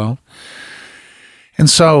chapter 12. And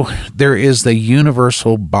so there is the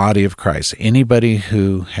universal body of Christ. Anybody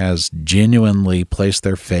who has genuinely placed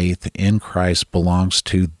their faith in Christ belongs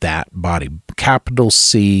to that body. Capital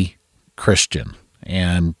C Christian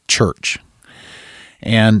and church.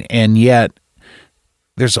 And yet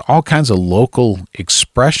there's all kinds of local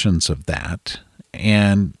expressions of that,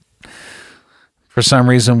 and for some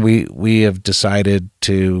reason we have decided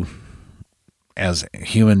to, as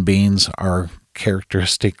human beings are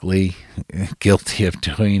characteristically guilty of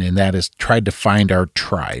doing, and that is tried to find our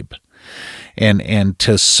tribe and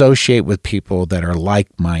to associate with people that are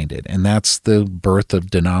like-minded, and that's the birth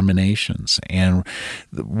of denominations. And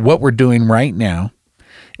what we're doing right now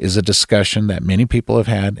is a discussion that many people have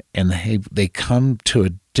had, and they come to a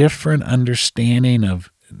different understanding of,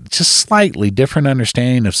 just slightly different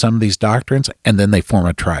understanding of some of these doctrines, and then they form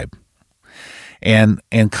a tribe. And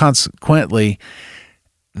consequently,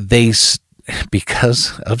 because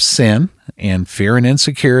of sin and fear and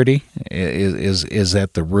insecurity is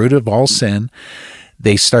at the root of all sin,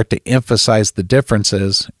 they start to emphasize the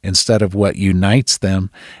differences instead of what unites them,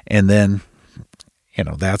 and then,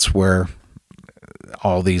 that's where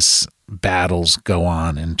all these battles go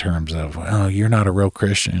on in terms of, oh, you're not a real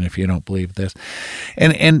Christian if you don't believe this.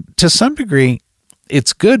 And to some degree,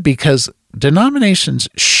 it's good because denominations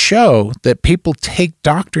show that people take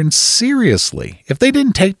doctrine seriously. If they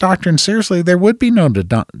didn't take doctrine seriously, there would be no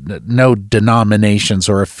denominations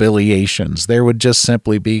or affiliations. There would just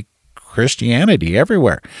simply be Christianity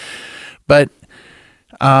everywhere. But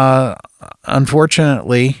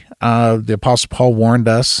unfortunately, the Apostle Paul warned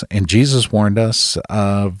us, and Jesus warned us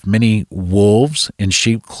of many wolves in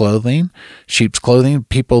sheep's clothing,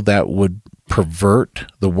 people that would pervert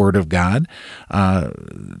the word of God.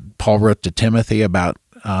 Paul wrote to Timothy about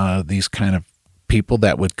these kind of people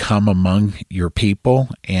that would come among your people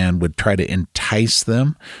and would try to entice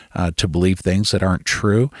them to believe things that aren't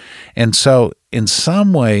true. And so in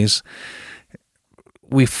some ways,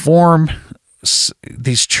 we form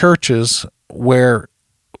these churches where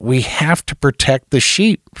we have to protect the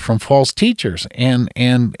sheep from false teachers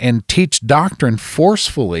and teach doctrine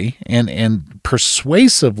forcefully and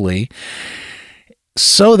persuasively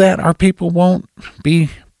so that our people won't be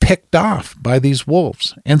picked off by these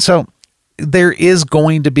wolves. And so there is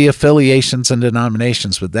going to be affiliations and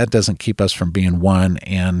denominations, but that doesn't keep us from being one.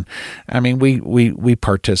 And I mean, we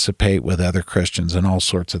participate with other Christians in all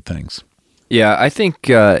sorts of things. Yeah, I think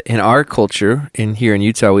in our culture, here in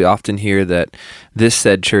Utah, we often hear that this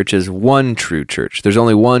said church is one true church. There's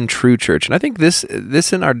only one true church. And I think this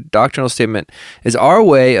in our doctrinal statement is our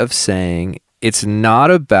way of saying it's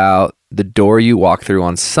not about the door you walk through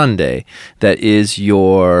on Sunday that is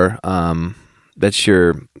your that's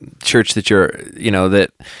your church, that you're,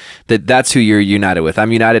 that's who you're united with.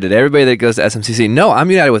 I'm united with everybody that goes to SMCC. No, I'm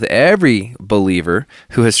united with every believer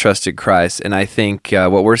who has trusted Christ. And I think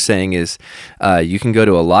what we're saying is you can go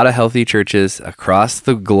to a lot of healthy churches across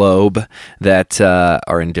the globe that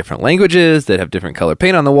are in different languages, that have different color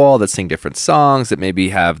paint on the wall, that sing different songs, that maybe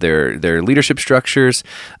have their leadership structures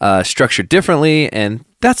structured differently. And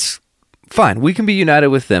that's fine. We can be united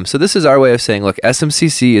with them. So this is our way of saying, look,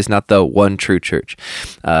 SMCC is not the one true church.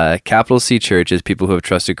 Capital C Church is people who have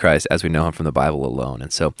trusted Christ as we know him from the Bible alone.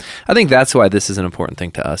 And so I think that's why this is an important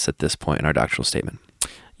thing to us at this point in our doctrinal statement.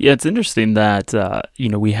 Yeah, it's interesting that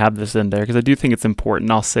we have this in there because I do think it's important.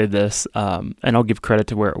 I'll say this, and I'll give credit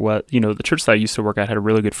to where it was. The church that I used to work at had a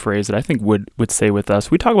really good phrase that I think would stay with us.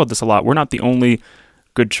 We talk about this a lot. We're not the only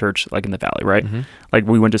good church like in the Valley, right? Mm-hmm. Like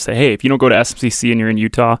we wouldn't just say, hey, if you don't go to SMCC and you're in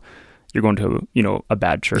Utah, you're going to a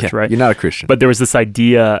bad church, right? You're not a Christian. But there was this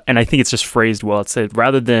idea, and I think it's just phrased well. It said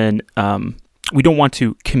rather than we don't want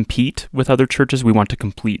to compete with other churches. We want to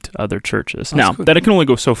complete other churches. Now, that it can only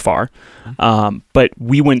go so far, but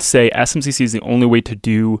we wouldn't say SMCC is the only way to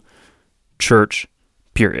do church,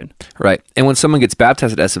 period. Right. And when someone gets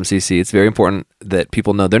baptized at SMCC, it's very important that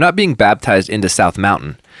people know they're not being baptized into South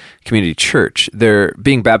Mountain Community Church. They're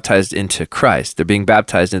being baptized into Christ. They're being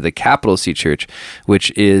baptized into the Capital C Church,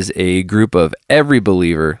 which is a group of every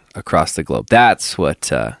believer across the globe. That's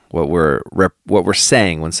what we're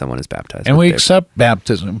saying when someone is baptized. And we accept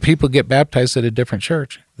baptism. People get baptized at a different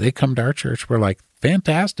church. They come to our church. We're like,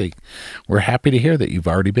 fantastic. We're happy to hear that you've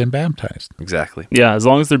already been baptized. Exactly. Yeah, as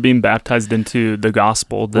long as they're being baptized into the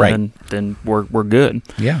gospel, then we're good.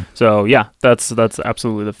 Yeah. So yeah, that's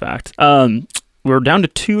absolutely the fact. We're down to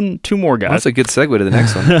two more guys. Well, that's a good segue to the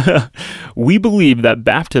next one. We believe that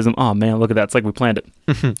baptism, oh man, look at that. It's like we planned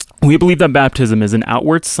it. We believe that baptism is an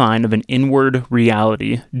outward sign of an inward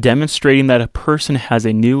reality, demonstrating that a person has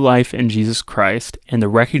a new life in Jesus Christ and the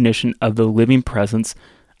recognition of the living presence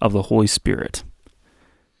of the Holy Spirit.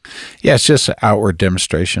 Yeah, it's just an outward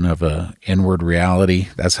demonstration of a inward reality.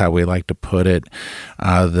 That's how we like to put it.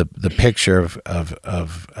 The picture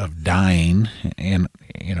of dying and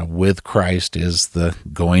with Christ is the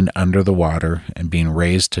going under the water and being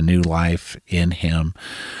raised to new life in Him.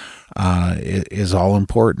 Is all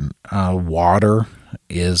important. Water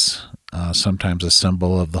is sometimes a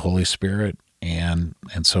symbol of the Holy Spirit. And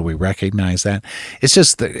so we recognize that. It's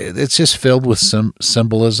just filled with some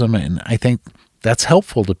symbolism, and I think that's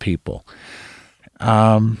helpful to people.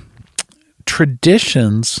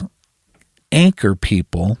 Traditions anchor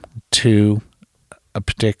people to a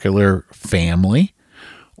particular family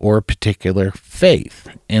or a particular faith.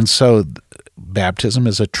 And so baptism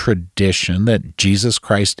is a tradition that Jesus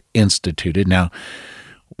Christ instituted. Now,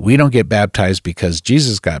 we don't get baptized because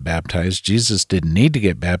Jesus got baptized. Jesus didn't need to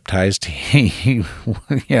get baptized. He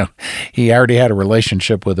already had a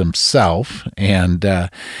relationship with Himself, and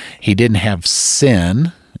He didn't have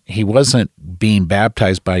sin. He wasn't being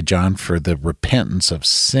baptized by John for the repentance of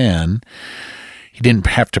sin. He didn't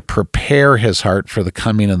have to prepare his heart for the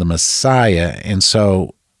coming of the Messiah, and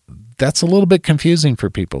so that's a little bit confusing for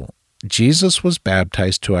people. Jesus was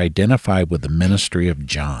baptized to identify with the ministry of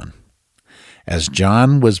John. As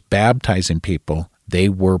John was baptizing people, they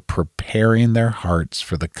were preparing their hearts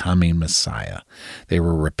for the coming Messiah. They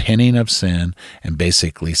were repenting of sin and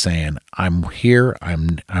basically saying, I'm here,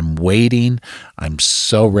 I'm waiting, I'm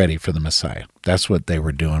so ready for the Messiah. That's what they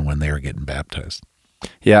were doing when they were getting baptized.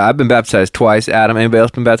 Yeah, I've been baptized twice. Adam, anybody else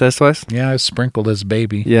been baptized twice? Yeah, I was sprinkled as a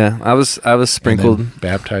baby. Yeah, I was sprinkled. And then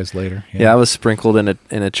baptized later. Yeah, I was sprinkled in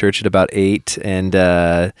a church at about 8, and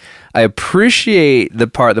I appreciate the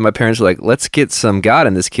part that my parents were like, let's get some God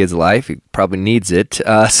in this kid's life. He probably needs it.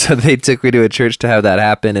 So they took me to a church to have that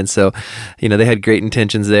happen, and so, they had great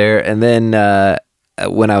intentions there. And then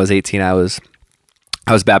when I was 18, I was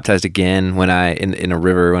baptized again when in a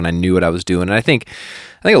river when I knew what I was doing. And I think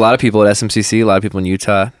a lot of people at SMCC, a lot of people in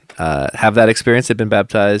Utah have that experience. They've been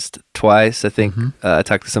baptized twice. I think I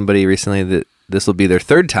talked to somebody recently that this will be their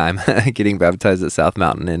third time getting baptized at South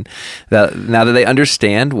Mountain, and now that they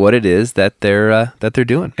understand what it is that they're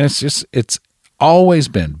doing. And it's always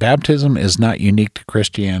been, baptism is not unique to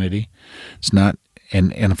Christianity. It's not,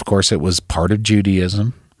 and of course it was part of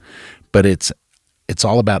Judaism, but it's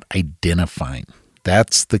all about identifying.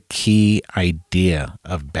 That's the key idea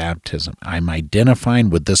of baptism. I'm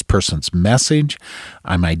identifying with this person's message.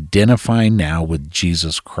 I'm identifying now with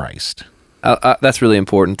Jesus Christ. That's really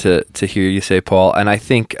important to hear you say, Paul. And I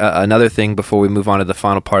think another thing before we move on to the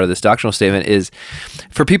final part of this doctrinal statement is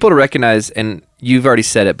for people to recognize, and you've already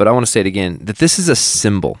said it, but I want to say it again, that this is a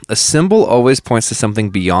symbol. A symbol always points to something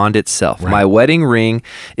beyond itself. Right. My wedding ring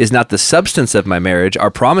is not the substance of my marriage. Our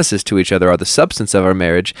promises to each other are the substance of our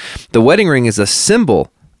marriage. The wedding ring is a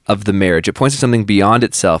symbol of the marriage. It points to something beyond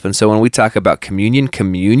itself. And so when we talk about communion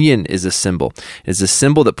is a symbol. It's a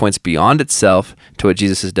symbol that points beyond itself to what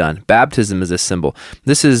Jesus has done. Baptism is a symbol.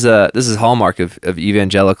 This is hallmark of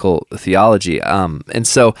evangelical theology. And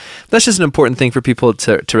so that's just an important thing for people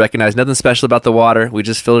to recognize. Nothing special about the water. We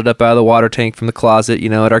just filled it up out of the water tank from the closet,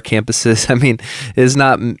 at our campuses. I mean, it's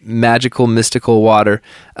not magical, mystical water,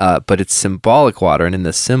 but it's symbolic water. And in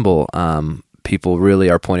the symbol, people really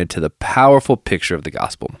are pointed to the powerful picture of the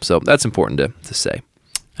gospel. So that's important to say.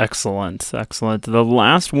 Excellent, excellent. The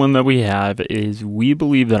last one that we have is we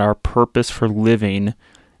believe that our purpose for living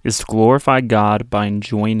is to glorify God by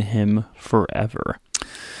enjoying Him forever.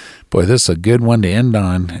 Boy, this is a good one to end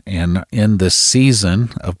on and in this season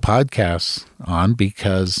of podcasts on,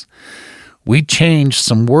 because we changed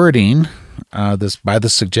some wording this by the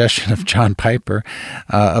suggestion of John Piper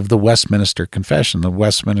of the Westminster Confession. The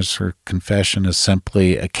Westminster Confession is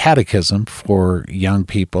simply a catechism for young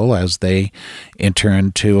people as they enter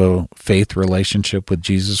into a faith relationship with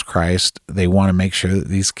Jesus Christ. They want to make sure that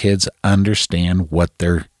these kids understand what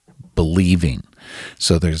they're believing.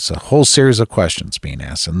 So there's a whole series of questions being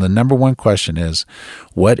asked. And the number one question is,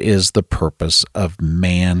 what is the purpose of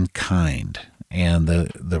mankind? And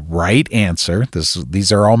the right answer,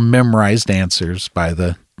 these are all memorized answers by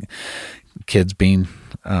the kids being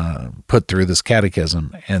put through this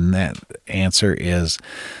catechism. And that answer is,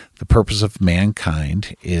 the purpose of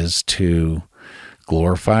mankind is to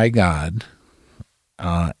glorify God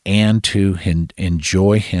and to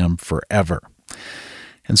enjoy Him forever.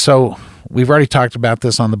 And so we've already talked about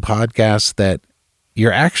this on the podcast, that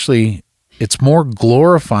it's more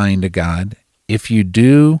glorifying to God if you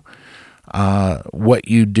do what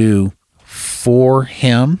you do for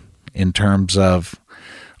Him in terms of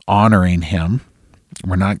honoring Him.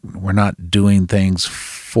 We're not doing things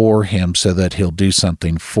for Him so that He'll do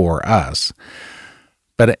something for us.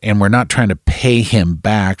 And we're not trying to pay Him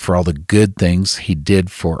back for all the good things He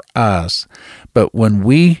did for us. But when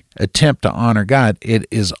we attempt to honor God, it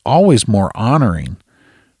is always more honoring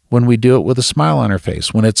when we do it with a smile on our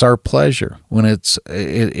face, when it's our pleasure, when it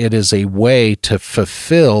is a way to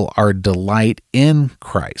fulfill our delight in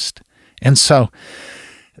Christ. And so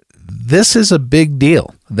this is a big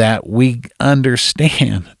deal, that we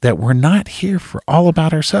understand that we're not here for all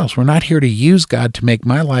about ourselves. We're not here to use God to make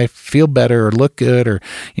my life feel better or look good, or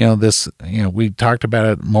we talked about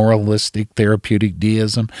it, moralistic therapeutic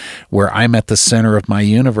deism, where I'm at the center of my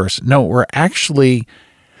universe. No, we're actually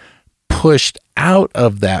pushed out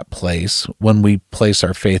of that place when we place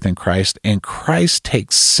our faith in Christ, and Christ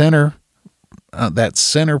takes that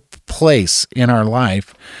center place in our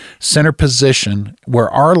life, center position, where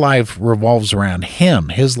our life revolves around Him.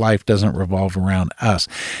 His life doesn't revolve around us.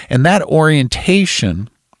 And that orientation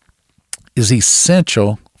is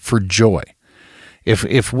essential for joy.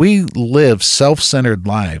 If we live self-centered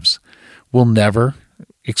lives, we'll never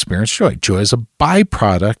experience joy. Joy is a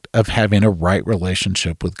byproduct of having a right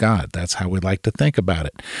relationship with God. That's how we like to think about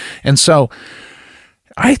it. And so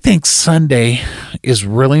I think Sunday is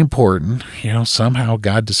really important. Somehow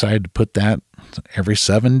God decided to put that every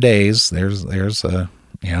 7 days. There's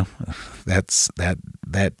that's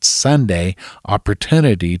that Sunday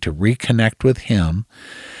opportunity to reconnect with Him.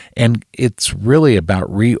 And it's really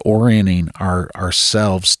about reorienting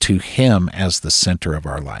ourselves to Him as the center of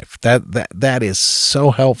our life. That is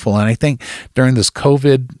so helpful. And I think during this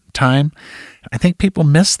COVID time, I think people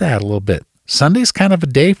miss that a little bit. Sunday's kind of a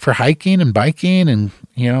day for hiking and biking, and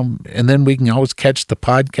and then we can always catch the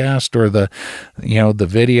podcast or the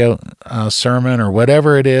video sermon or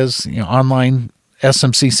whatever it is, online,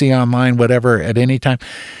 SMCC online, whatever, at any time.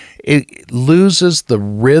 It loses the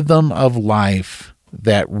rhythm of life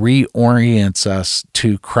that reorients us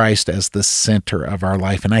to Christ as the center of our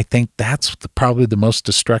life. And I think that's probably the most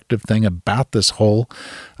destructive thing about this whole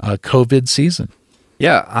COVID season.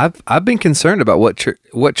 Yeah, I've been concerned about what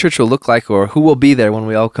church will look like, or who will be there when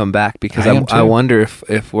we all come back, because I wonder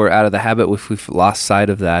if we're out of the habit, if we've lost sight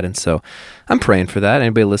of that. And so I'm praying for that.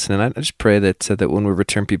 Anybody listening, I just pray that when we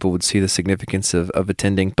return, people would see the significance of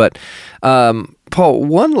attending. But Paul,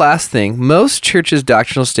 one last thing. Most churches'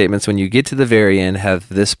 doctrinal statements, when you get to the very end, have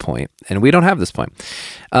this point, and we don't have this point.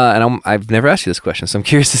 And I've never asked you this question, so I'm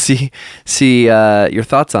curious to see your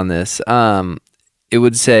thoughts on this. It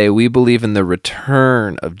would say, we believe in the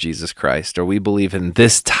return of Jesus Christ, or we believe in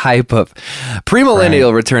this type of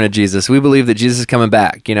premillennial return of Jesus. We believe that Jesus is coming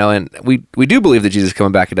back, and we do believe that Jesus is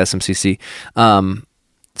coming back at SMCC.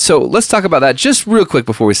 So let's talk about that just real quick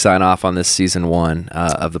before we sign off on this season 1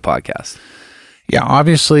 of the podcast. Yeah,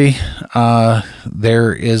 obviously,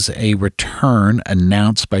 there is a return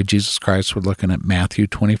announced by Jesus Christ. We're looking at Matthew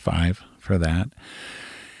 25 for that.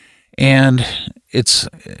 And it's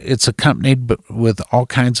accompanied with all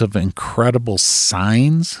kinds of incredible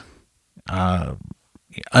signs,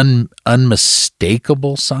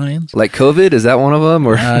 unmistakable signs. Like COVID, is that one of them?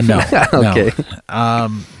 Or no, okay.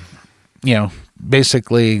 No.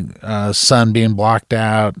 Basically, sun being blocked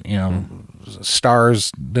out.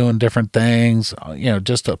 Stars doing different things.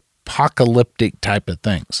 Just apocalyptic type of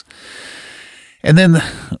things. And then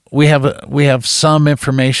we have some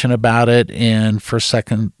information about it in First,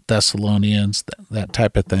 Second Thessalonians, that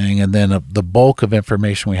type of thing. And then the bulk of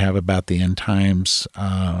information we have about the end times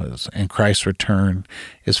and Christ's return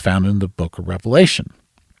is found in the book of Revelation.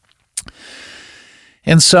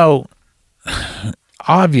 And so,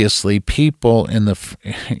 obviously, people in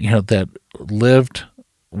that lived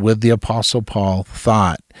with the Apostle Paul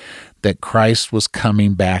thought that Christ was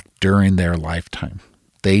coming back during their lifetime.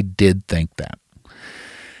 They did think that.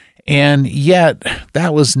 And yet,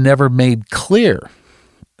 that was never made clear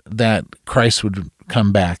that Christ would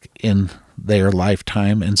come back in their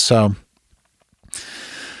lifetime. And so,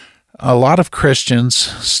 a lot of Christians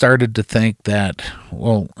started to think that,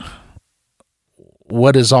 well,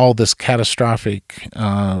 what is all this catastrophic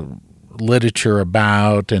literature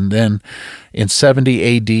about? And then in 70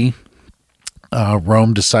 A.D.,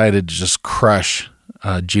 Rome decided to just crush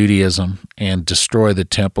Judaism and destroy the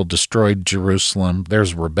temple, destroyed Jerusalem.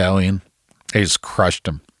 There's rebellion. They just crushed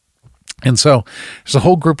them. And so there's a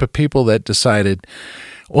whole group of people that decided,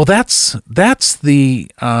 well, that's the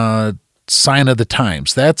sign of the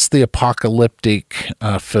times. That's the apocalyptic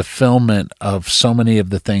fulfillment of so many of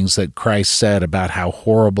the things that Christ said about how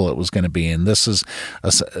horrible it was going to be. And this is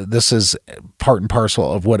part and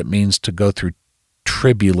parcel of what it means to go through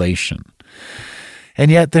tribulation. And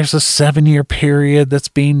yet there's a 7-year period that's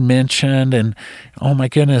being mentioned, and oh my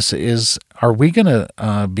goodness, are we going to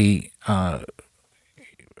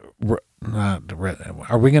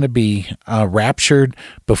be raptured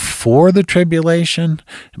before the tribulation,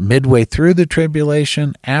 midway through the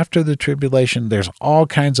tribulation, after the tribulation? There's all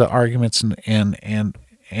kinds of arguments, and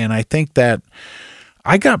I think that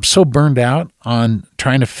I got so burned out on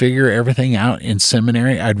trying to figure everything out in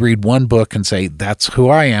seminary. I'd read one book and say, that's who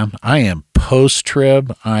I am. I am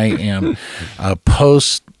post-trib. I am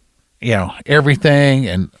post, everything.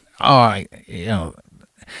 And,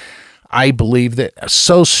 I believe that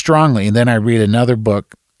so strongly. And then I read another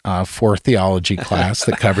book for theology class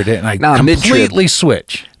that covered it, and I completely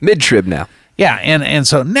switch. Mid-trib now. Yeah, and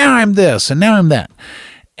so now I'm this, and now I'm that.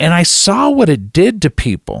 And I saw what it did to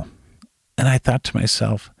people. And I thought to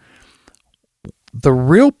myself, the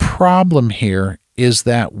real problem here is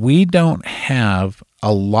that we don't have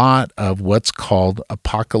a lot of what's called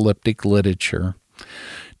apocalyptic literature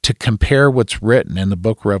to compare what's written in the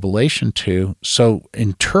book of Revelation to. So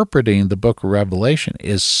interpreting the book of Revelation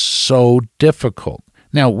is so difficult.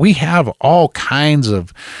 Now, we have all kinds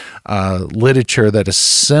of literature that is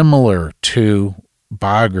similar to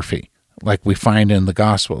biography, like we find in the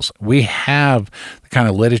Gospels. We have the kind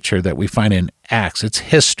of literature that we find in Acts. It's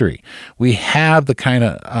history. We have the kind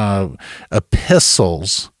of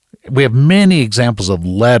epistles. We have many examples of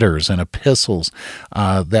letters and epistles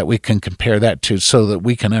that we can compare that to so that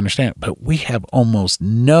we can understand. But we have almost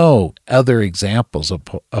no other examples of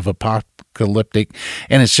apocalyptic,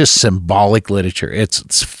 and it's just symbolic literature.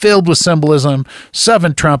 It's filled with symbolism,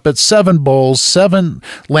 7 trumpets, 7 bowls, 7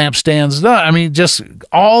 lampstands. I mean, just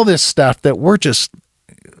all this stuff that we're just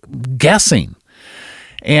guessing.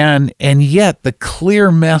 And yet the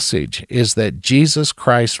clear message is that Jesus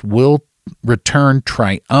Christ will return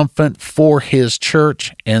triumphant for his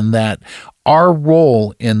church, and that our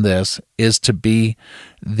role in this is to be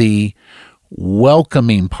the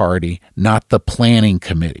welcoming party, not the planning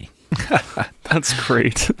committee. That's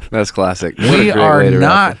great. That's classic. We are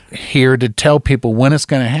not here to tell people when it's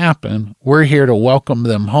going to happen. We're here to welcome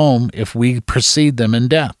them home if we precede them in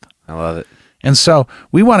death. I love it. And so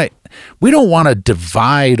we don't want to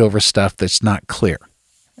divide over stuff that's not clear.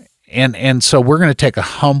 And so we're going to take a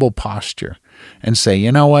humble posture and say, you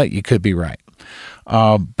know what, you could be right.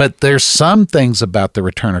 But there's some things about the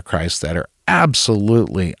return of Christ that are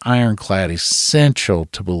absolutely ironclad, essential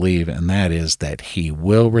to believe, and that is that he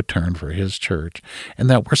will return for his church, and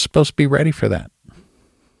that we're supposed to be ready for that.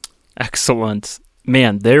 Excellent.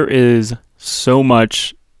 Man, there is so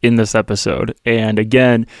much in this episode. And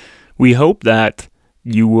again, we hope that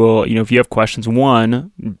you will, if you have questions,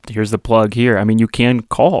 one, here's the plug here. I mean, you can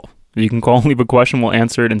call. You can call and leave a question. We'll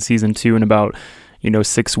answer it in season 2 in about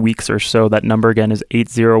 6 weeks or so. That number again is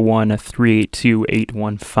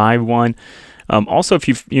 801-382-8151. Also, if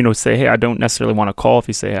you say, hey, I don't necessarily want to call, if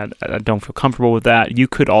you say I don't feel comfortable with that, you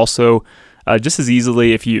could also just as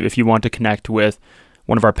easily, if you want to connect with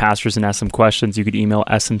one of our pastors and ask some questions, you could email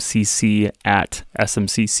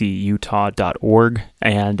smcc@smccutah.org,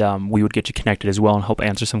 and we would get you connected as well and help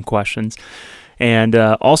answer some questions. And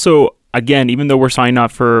also, again, even though we're signing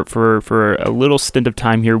off for a little stint of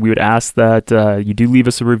time here, we would ask that you do leave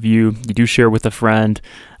us a review, you do share with a friend,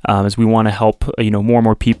 as we want to help more and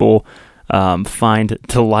more people find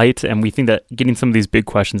delight, and we think that getting some of these big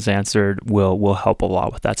questions answered will help a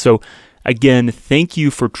lot with that. So again, thank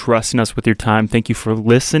you for trusting us with your time. Thank you for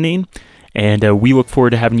listening, and we look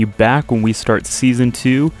forward to having you back when we start season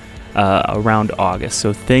 2 around August.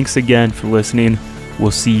 So thanks again for listening.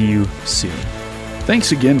 We'll see you soon.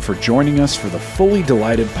 Thanks again for joining us for the Fully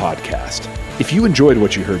Delighted podcast. If you enjoyed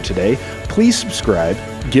what you heard today, please subscribe,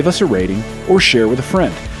 give us a rating, or share with a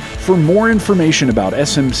friend. For more information about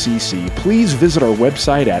SMCC, please visit our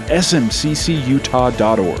website at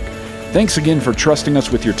smccutah.org. Thanks again for trusting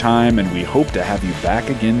us with your time, and we hope to have you back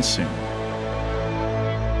again soon.